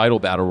TNT title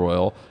battle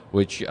royal,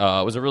 which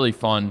was a really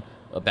fun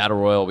battle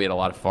royal. We had a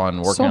lot of fun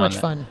working So on much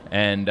that. fun.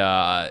 And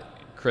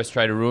Chris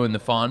tried to ruin the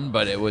fun,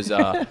 but it was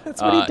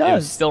That's what he it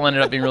does. still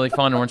ended up being really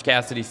fun. Orange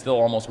Cassidy still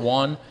almost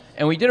won,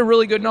 and we did a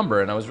really good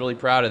number, and I was really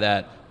proud of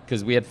that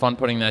because we had fun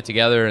putting that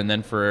together. And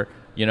then for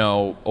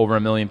over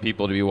 1 million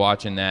people to be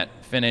watching that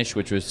finish,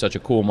 which was such a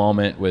cool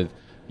moment with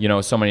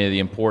so many of the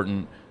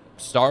important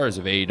stars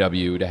of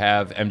AEW, to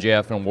have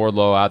MJF and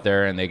Wardlow out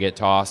there and they get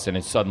tossed and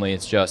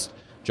it's just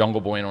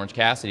Jungle Boy and Orange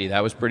Cassidy.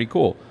 That was pretty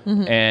cool.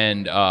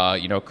 And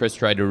Chris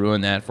tried to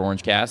ruin that for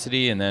Orange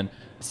Cassidy, and then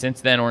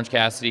since then Orange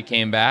Cassidy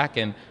came back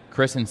and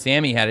Chris and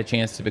Sammy had a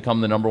chance to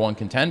become the number one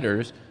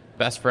contenders,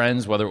 best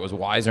friends, whether it was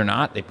wise or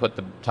not. They put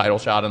the title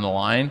shot on the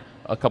line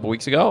a couple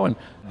weeks ago, and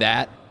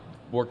that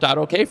worked out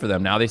okay for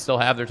them. Now they still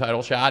have their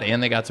title shot,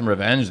 and they got some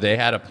revenge. They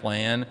had a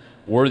plan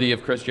worthy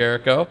of Chris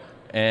Jericho,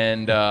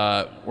 and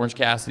Orange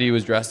Cassidy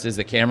was dressed as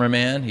the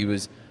cameraman. He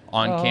was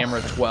on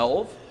camera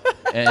 12.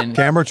 And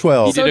camera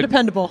 12. He did so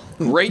dependable.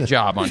 Great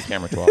job on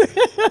camera 12.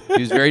 He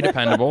was very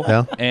dependable.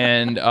 Yeah.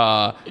 And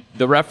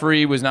the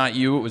referee was not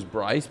you, it was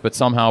Bryce, but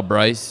somehow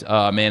Bryce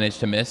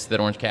managed to miss that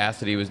Orange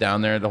Cassidy was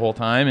down there the whole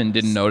time and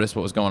didn't notice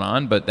what was going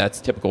on, but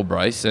that's typical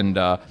Bryce, and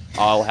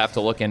I'll have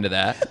to look into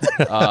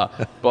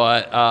that.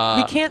 But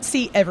we can't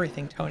see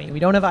everything, Tony. We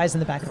don't have eyes in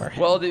the back of our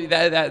head. well,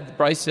 that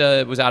Bryce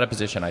was out of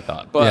position, I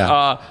thought.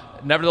 But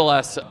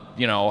nevertheless,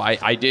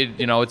 I did,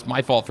 it's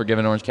my fault for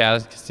giving Orange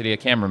Cassidy a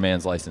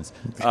cameraman's license.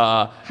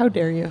 How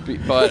dare you?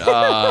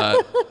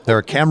 But there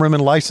are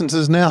cameraman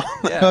licenses now?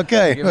 yeah,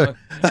 Okay. give him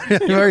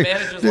a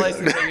manager's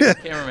license, I give him a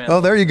cameraman.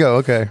 Oh, there you go.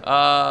 Okay.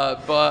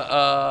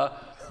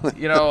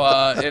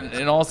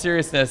 In all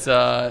seriousness,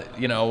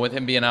 with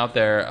him being out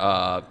there,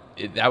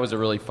 that was a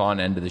really fun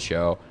end to the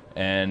show.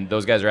 And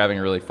those guys are having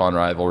a really fun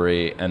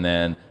rivalry. And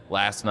then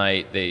last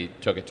night, they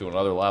took it to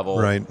another level.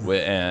 Right.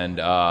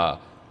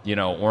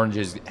 Orange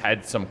has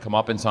had some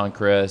comeuppance on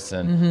Chris,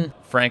 and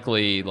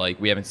frankly,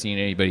 we haven't seen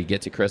anybody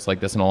get to Chris like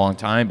this in a long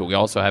time, but we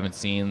also haven't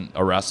seen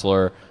a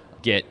wrestler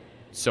get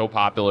so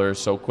popular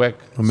so quick.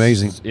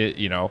 Amazing.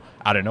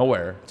 Out of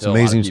nowhere. It's an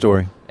amazing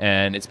story.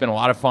 And it's been a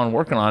lot of fun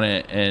working on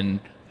it, and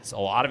a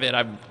lot of it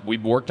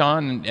we've worked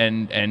on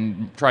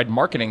and tried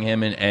marketing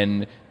him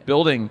and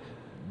building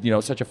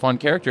such a fun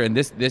character. And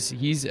this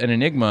he's an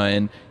enigma,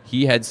 and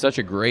he had such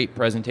a great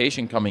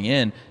presentation coming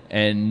in,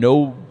 and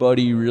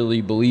nobody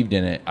really believed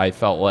in it, I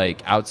felt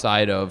like,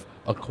 outside of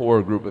a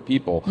core group of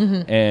people.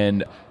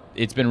 And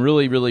it's been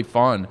really, really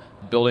fun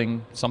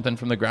building something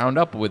from the ground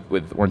up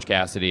with Orange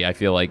Cassidy, I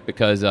feel like,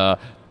 because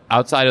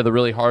outside of the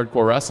really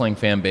hardcore wrestling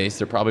fan base,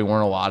 there probably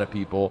weren't a lot of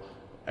people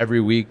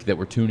every week that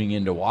were tuning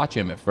in to watch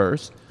him at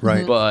first.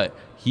 Right. But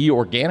he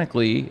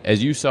organically,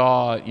 as you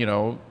saw,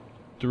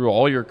 through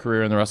all your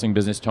career in the wrestling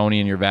business, Tony,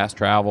 and your vast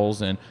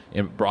travels and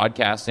in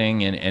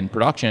broadcasting and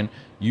production,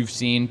 you've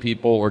seen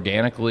people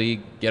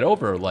organically get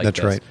over like That's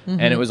this. right.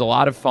 And it was a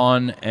lot of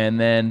fun. And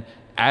then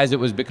as it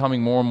was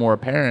becoming more and more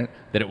apparent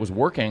that it was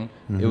working,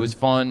 it was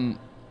fun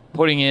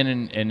putting in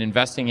and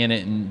investing in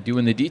it and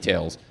doing the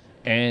details.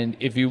 And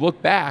if you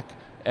look back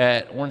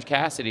at Orange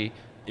Cassidy,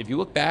 if you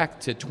look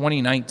back to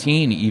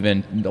 2019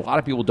 even, a lot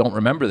of people don't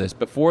remember this.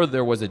 Before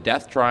there was a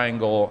death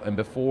triangle and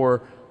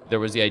before there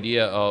was the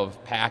idea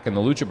of Pac and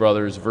the Lucha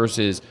Brothers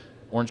versus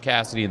Orange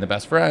Cassidy and the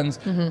Best Friends,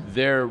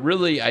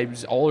 I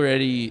was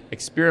already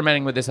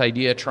experimenting with this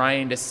idea,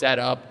 trying to set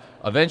up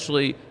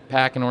eventually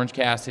Pac and Orange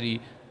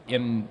Cassidy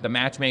in the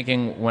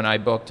matchmaking when I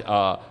booked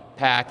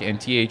Pac and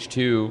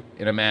TH2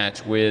 in a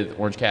match with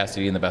Orange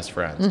Cassidy and the Best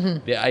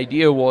Friends. The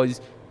idea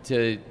was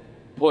to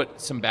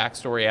put some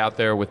backstory out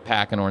there with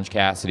Pac and Orange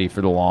Cassidy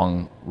for the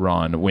long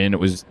run when it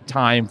was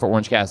time for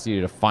Orange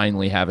Cassidy to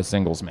finally have a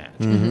singles match.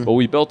 But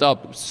we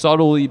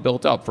subtly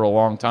built up for a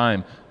long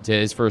time to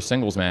his first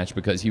singles match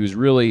because he was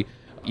really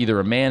either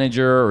a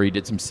manager or he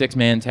did some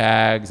six-man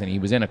tags and he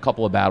was in a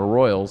couple of battle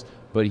royals,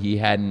 but he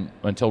hadn't,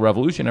 until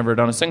Revolution, ever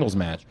done a singles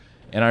match.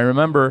 And I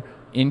remember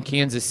in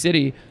Kansas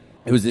City,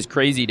 it was this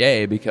crazy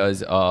day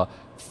because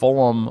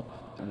Fulham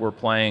were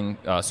playing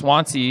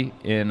Swansea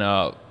in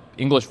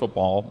English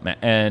football,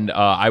 and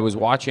I was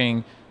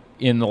watching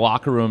in the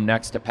locker room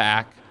next to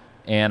Pac,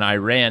 and I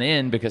ran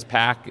in because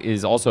Pac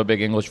is also a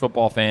big English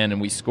football fan, and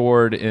we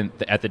scored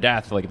at the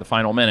death, like at the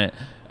final minute,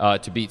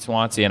 to beat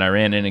Swansea, and I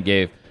ran in and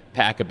gave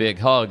Pac a big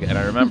hug, and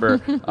I remember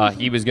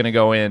he was going to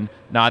go in,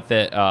 not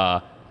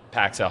that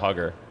Pac's a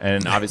hugger,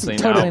 and obviously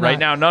right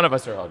now none of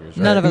us are huggers.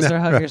 Right? None of us are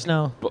huggers,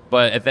 no.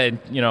 But at then,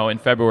 in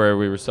February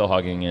we were still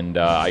hugging, and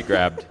I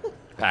grabbed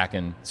Pac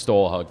and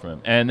stole a hug from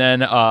him, and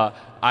then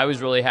I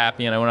was really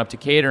happy, and I went up to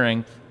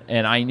catering,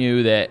 and I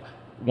knew that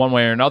one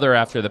way or another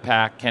after the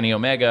Pac Kenny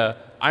Omega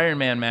Iron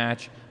Man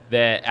match,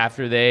 that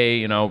after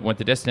they went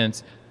the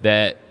distance,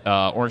 that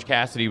Orange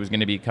Cassidy was going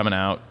to be coming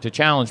out to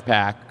challenge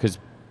Pac because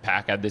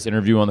Pac had this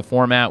interview on the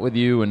format with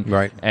you, and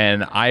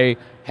and I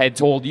had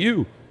told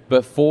you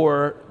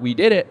before we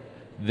did it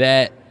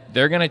that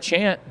they're going to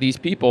chant these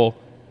people,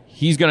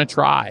 he's going to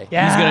try, he's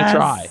going to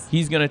try,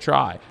 he's going to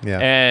try,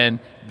 and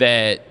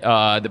that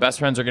the Best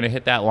Friends are going to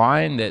hit that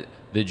line, that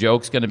the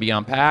joke's going to be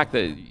on Pac,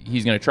 that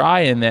he's going to try,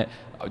 and that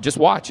just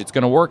watch, it's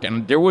going to work.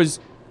 And there was,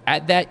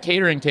 at that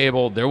catering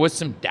table, there was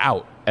some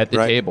doubt at the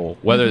table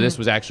whether this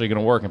was actually going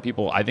to work. And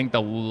people, I think,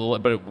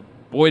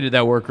 but boy, did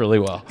that work really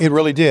well. It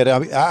really did.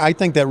 I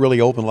think that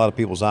really opened a lot of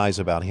people's eyes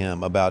about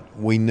him.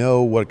 We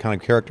know what kind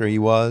of character he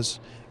was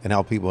and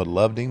how people had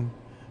loved him.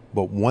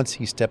 But once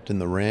he stepped in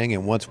the ring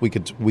and once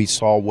we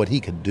saw what he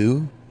could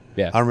do,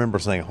 I remember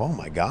saying, "Oh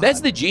my God!"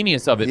 That's the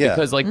genius of it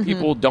because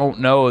people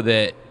don't know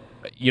that.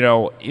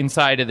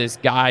 Inside of this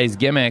guy's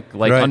gimmick,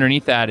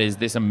 underneath that is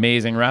this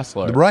amazing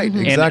wrestler. Right,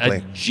 exactly.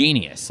 And a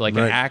genius, an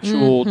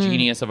actual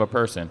genius of a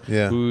person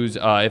who's,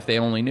 if they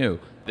only knew.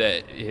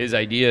 that his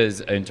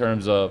ideas in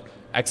terms of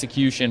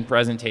execution,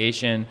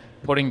 presentation,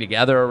 putting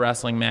together a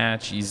wrestling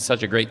match. He's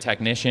such a great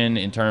technician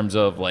in terms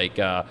of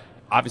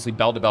obviously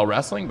bell-to-bell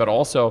wrestling, but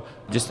also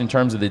just in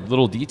terms of the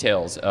little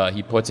details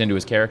he puts into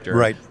his character.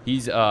 Right.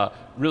 He's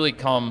really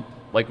come,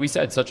 like we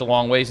said, such a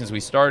long way since we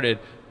started,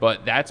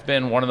 but that's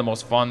been one of the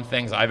most fun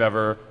things I've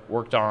ever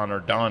worked on or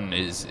done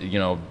is,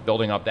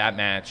 building up that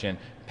match. And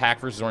Pac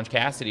versus Orange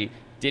Cassidy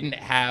didn't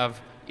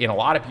have, in a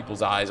lot of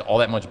people's eyes, all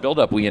that much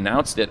buildup. We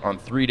announced it on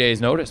 3 days'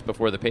 notice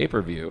before the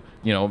pay-per-view,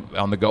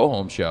 on the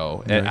go-home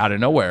show, and out of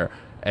nowhere,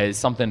 as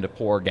something to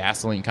pour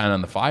gasoline kind of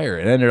on the fire.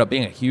 It ended up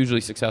being a hugely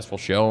successful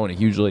show and a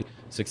hugely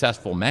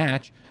successful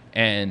match.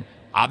 And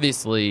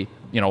obviously,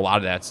 a lot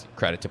of that's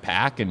credit to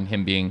Pac and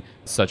him being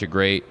such a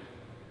great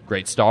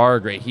star,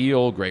 great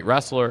heel, great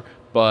wrestler.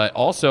 But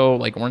also,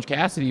 Orange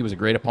Cassidy was a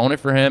great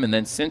opponent for him. And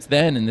then since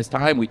then, in this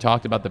time, we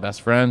talked about the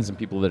best friends and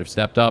people that have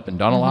stepped up and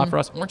done a lot for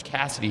us. Orange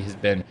Cassidy has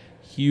been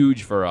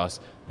huge for us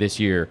this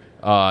year.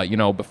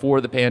 Before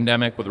the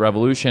pandemic with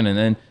Revolution, and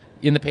then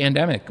in the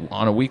pandemic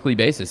on a weekly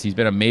basis. He's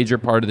been a major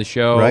part of the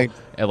show. Right.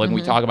 And when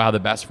we talk about the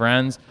best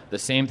friends, the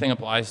same thing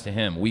applies to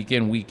him. Week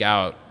in, week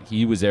out,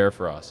 he was there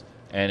for us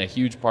and a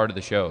huge part of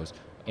the shows.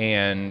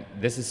 And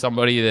this is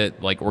somebody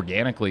that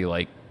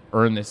organically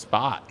earned this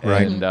spot,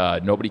 right.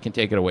 And nobody can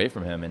take it away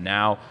from him. And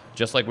now,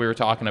 just like we were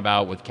talking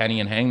about with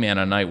Kenny and Hangman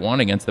on night one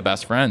against the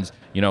best friends,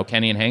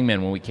 Kenny and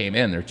Hangman, when we came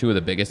in, they're two of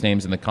the biggest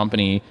names in the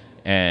company,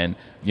 and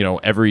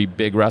every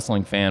big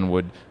wrestling fan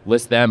would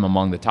list them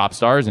among the top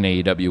stars in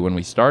AEW when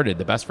we started.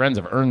 The best friends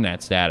have earned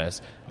that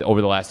status over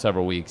the last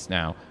several weeks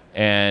now,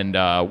 and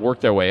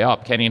worked their way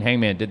up. Kenny and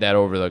Hangman did that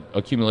over the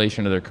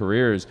accumulation of their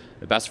careers.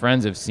 The best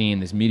friends have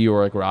seen this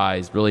meteoric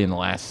rise really in the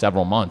last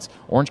several months.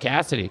 Orange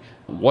Cassidy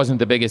wasn't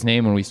the biggest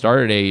name when we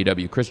started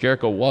AEW. Chris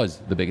Jericho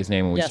was the biggest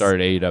name when we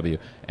started AEW.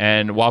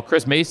 And while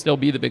Chris may still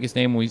be the biggest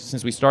name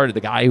since we started,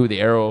 the guy who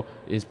the arrow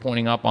is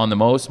pointing up on the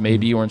most may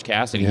be Orange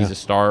Cassidy. He's a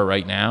star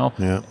right now,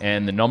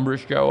 and the numbers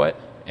show it,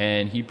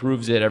 and he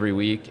proves it every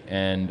week.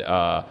 And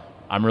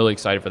I'm really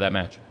excited for that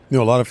match. A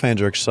lot of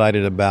fans are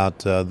excited about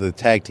the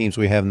tag teams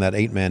we have in that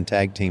 8-man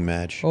tag team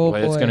match. Oh,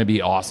 it's going to be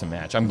an awesome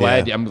match. I'm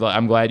glad.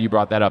 I'm glad you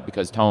brought that up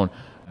because Tone,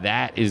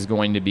 that is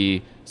going to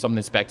be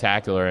something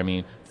spectacular. I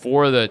mean,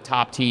 for the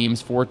top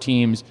teams, 4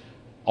 teams,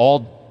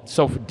 all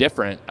so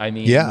different. I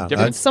mean,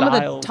 different some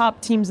styles. of the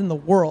top teams in the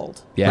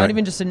world. Yeah. Not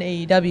even just in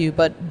AEW,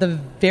 but the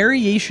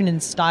variation in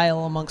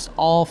style amongst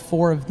all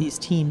 4 of these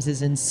teams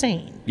is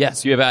insane.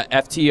 Yes, you have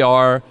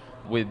FTR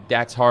with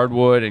Dax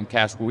Hardwood and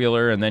Cash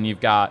Wheeler, and then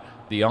you've got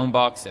the Young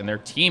Bucks, and they're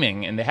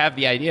teaming, and they have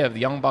the idea of the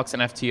Young Bucks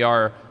and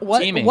FTR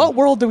teaming. What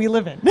world do we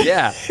live in?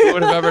 Yeah, who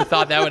would have ever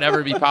thought that would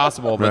ever be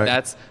possible? But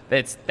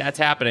right. that's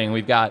happening.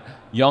 We've got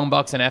Young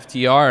Bucks and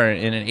FTR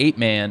in an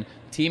 8-man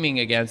teaming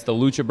against the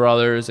Lucha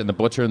Brothers and the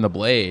Butcher and the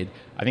Blade.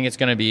 I think it's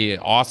going to be an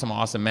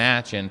awesome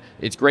match, and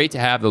it's great to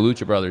have the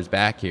Lucha Brothers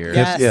back here.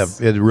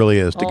 Yes. It really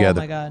is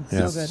together. Oh my God,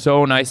 yeah. so good.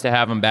 So nice to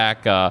have them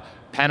back.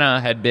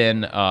 Pena had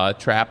been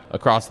trapped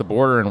across the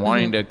border and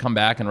wanting to come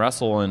back and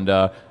wrestle, and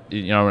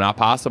not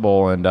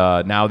possible. And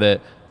now that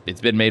it's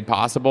been made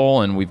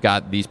possible, and we've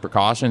got these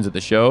precautions at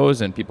the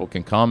shows, and people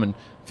can come and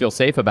feel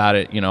safe about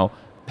it.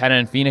 Pena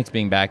and Phoenix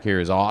being back here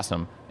is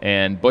awesome.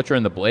 And Butcher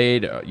and the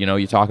Blade,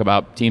 you talk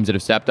about teams that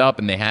have stepped up,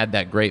 and they had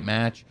that great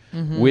match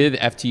with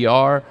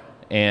FTR,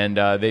 and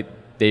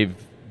they've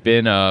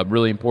been a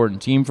really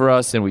important team for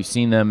us, and we've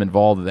seen them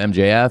involved with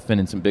MJF and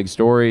in some big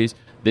stories.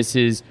 This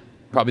is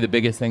probably the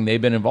biggest thing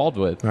they've been involved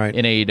with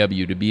in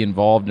AEW, to be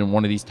involved in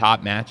one of these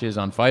top matches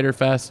on Fyter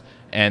Fest,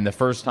 and the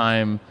first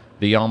time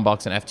the Young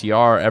Bucks and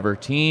FTR ever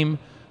team.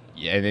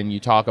 And then you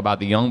talk about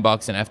the Young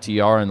Bucks and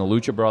FTR and the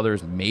Lucha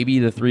Brothers, maybe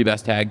the 3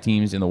 best tag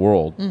teams in the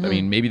world. I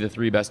mean, maybe the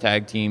 3 best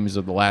tag teams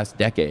of the last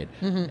decade.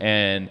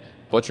 And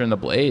Butcher and the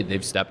Blade,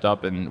 they've stepped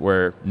up, and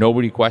where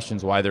nobody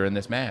questions why they're in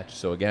this match.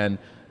 So again,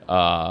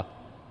 I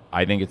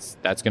think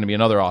that's going to be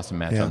another awesome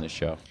match on this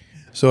show.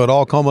 So it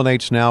all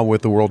culminates now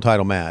with the world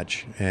title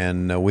match,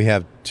 and we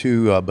have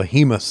 2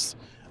 behemoths.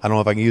 I don't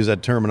know if I can use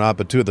that term or not,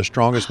 but 2 of the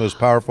strongest, most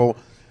powerful,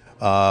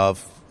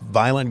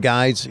 violent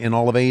guys in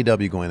all of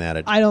AEW going at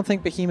it. I don't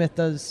think Behemoth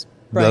does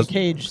Brian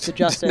Cage the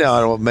justice.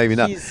 No, maybe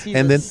not. He's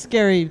a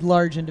scary,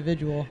 large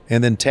individual.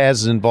 And then Taz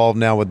is involved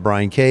now with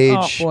Brian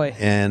Cage. Oh, boy.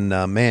 And,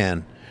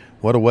 man,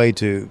 what a way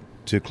to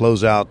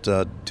close out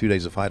 2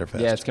 days of Fyter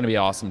Fest. Yeah, it's going to be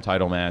an awesome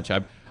title match.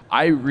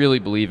 I really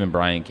believe in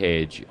Brian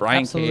Cage.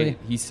 Brian Cage,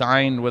 he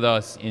signed with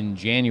us in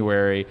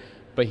January,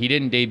 but he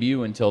didn't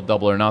debut until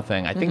Double or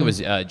Nothing. I think it was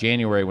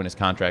January when his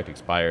contract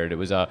expired. It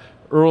was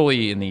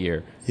early in the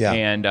year. Yeah.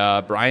 And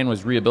Brian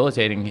was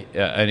rehabilitating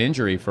an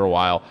injury for a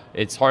while.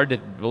 It's hard to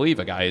believe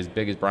a guy as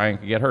big as Brian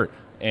could get hurt.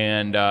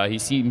 And he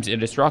seems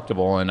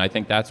indestructible, and I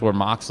think that's where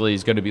Moxley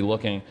is going to be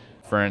looking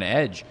for an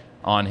edge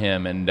on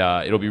him. And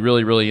it'll be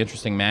really, really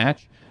interesting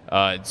match.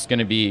 It's going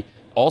to be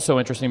also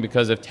interesting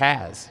because of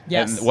Taz.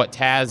 Yes. And what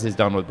Taz has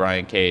done with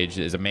Brian Cage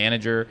as a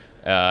manager,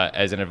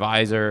 as an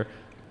advisor,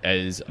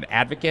 as an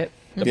advocate.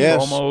 The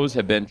Yes. promos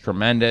have been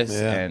tremendous,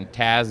 Yeah. and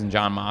Taz and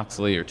Jon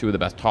Moxley are two of the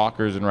best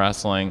talkers in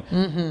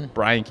wrestling.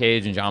 Brian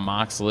Cage and Jon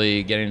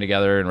Moxley getting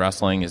together in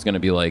wrestling is going to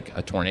be like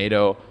a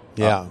tornado.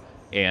 Yeah.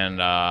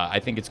 And I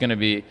think it's going to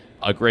be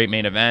a great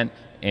main event.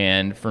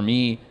 And for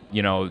me,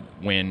 you know,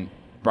 when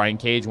Brian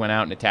Cage went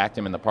out and attacked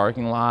him in the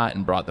parking lot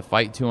and brought the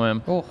fight to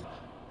him, Oh.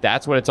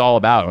 that's what it's all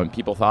about. When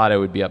people thought I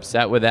would be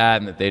upset with that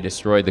and that they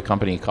destroyed the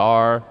company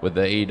car with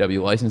the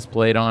AEW license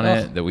plate on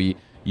it that we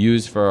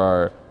use for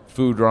our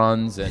food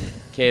runs and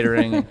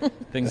catering and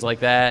things like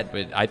that.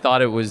 But I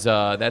thought it was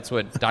that's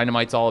what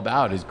Dynamite's all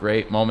about, is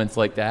great moments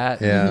like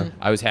that. Yeah.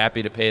 I was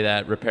happy to pay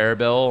that repair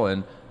bill,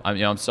 and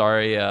I'm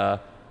sorry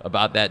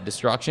about that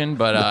destruction,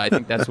 but I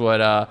think that's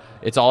what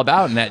it's all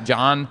about. And that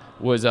John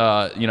was,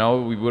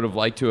 we would have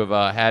liked to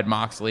have had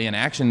Moxley in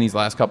action these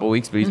last couple of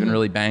weeks, but he's been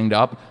really banged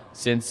up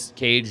since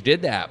Cage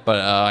did that. But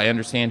I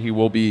understand he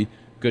will be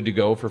good to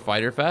go for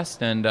Fyter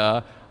Fest, and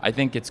I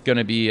think it's going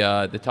to be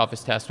the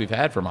toughest test we've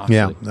had for Moxley.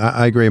 Yeah,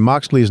 I agree.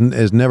 Moxley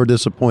has never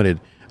disappointed.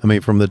 I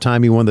mean, from the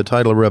time he won the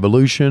title of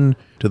Revolution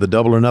to the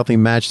Double or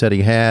Nothing match that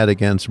he had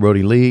against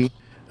Brody Lee,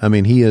 I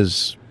mean, he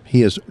has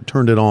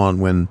turned it on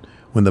when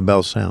the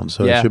bell sounds.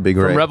 So it should be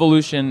great. From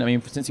Revolution, I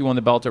mean, since he won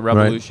the belt at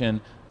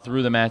Revolution,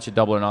 through the match at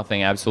Double or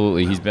Nothing,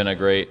 absolutely, he's been a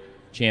great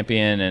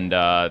champion. And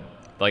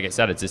like I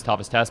said, it's his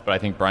toughest test, but I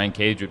think Brian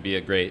Cage would be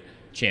a great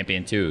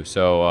champion too.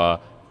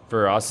 So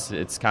for us,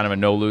 it's kind of a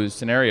no-lose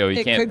scenario.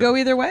 It could go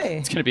either way.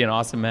 It's going to be an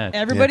awesome match.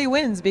 Everybody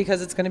wins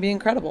because it's going to be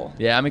incredible.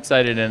 Yeah, I'm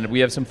excited, and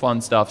we have some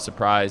fun stuff,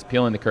 surprise,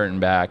 peeling the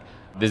curtain back.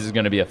 This is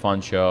going to be a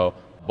fun show.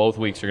 Both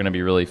weeks are going to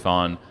be really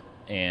fun,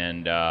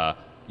 and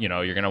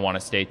you're going to want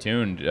to stay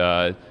tuned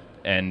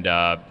and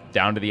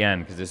down to the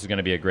end, because this is going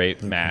to be a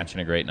great match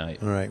and a great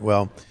night. All right.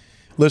 Well,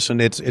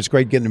 listen, it's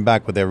great getting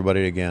back with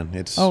everybody again.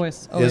 It's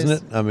always. Isn't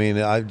it? I mean,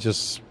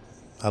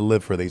 I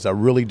live for these. I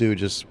really do.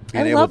 Just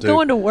being I love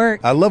going to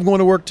work. I love going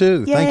to work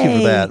too. Yay. Thank you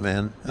for that,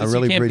 man. I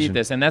really You can't appreciate beat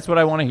this, and that's what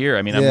I want to hear.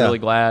 I mean, I'm really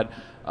glad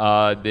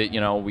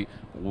that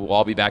we'll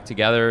all be back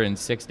together in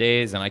 6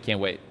 days, and I can't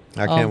wait.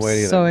 I can't wait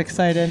either. So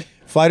excited.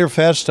 Fyter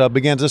Fest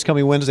begins this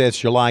coming Wednesday. It's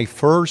July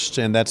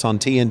 1st, and that's on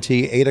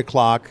TNT, 8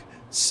 o'clock,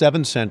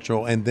 7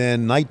 Central. And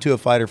then night 2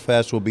 of Fyter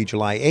Fest will be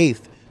July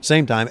 8th,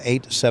 same time,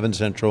 8 7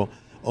 Central,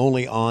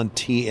 only on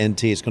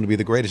TNT. It's going to be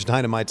the greatest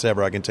Dynamites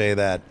ever, I can tell you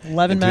that.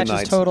 11 matches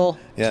nights. total,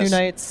 Yes. 2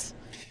 nights.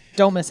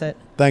 Don't miss it.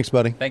 Thanks,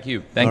 buddy. Thank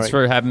you. Thanks right.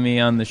 for having me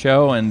on the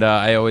show, and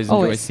I always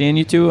enjoy seeing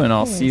you two, and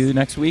I'll see you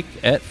next week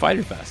at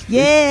Fyter Fest.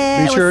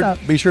 Yeah,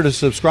 Be sure to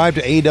subscribe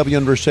to AEW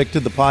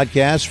Unrestricted, the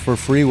podcast, for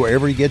free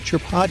wherever you get your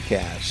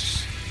podcasts.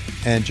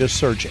 And just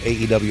search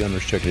AEW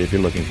Unrestricted if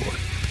you're looking for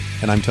it.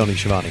 And I'm Tony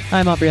Schiavone.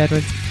 I'm Aubrey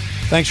Edwards.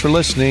 Thanks for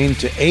listening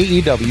to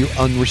AEW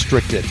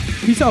Unrestricted.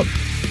 Peace out.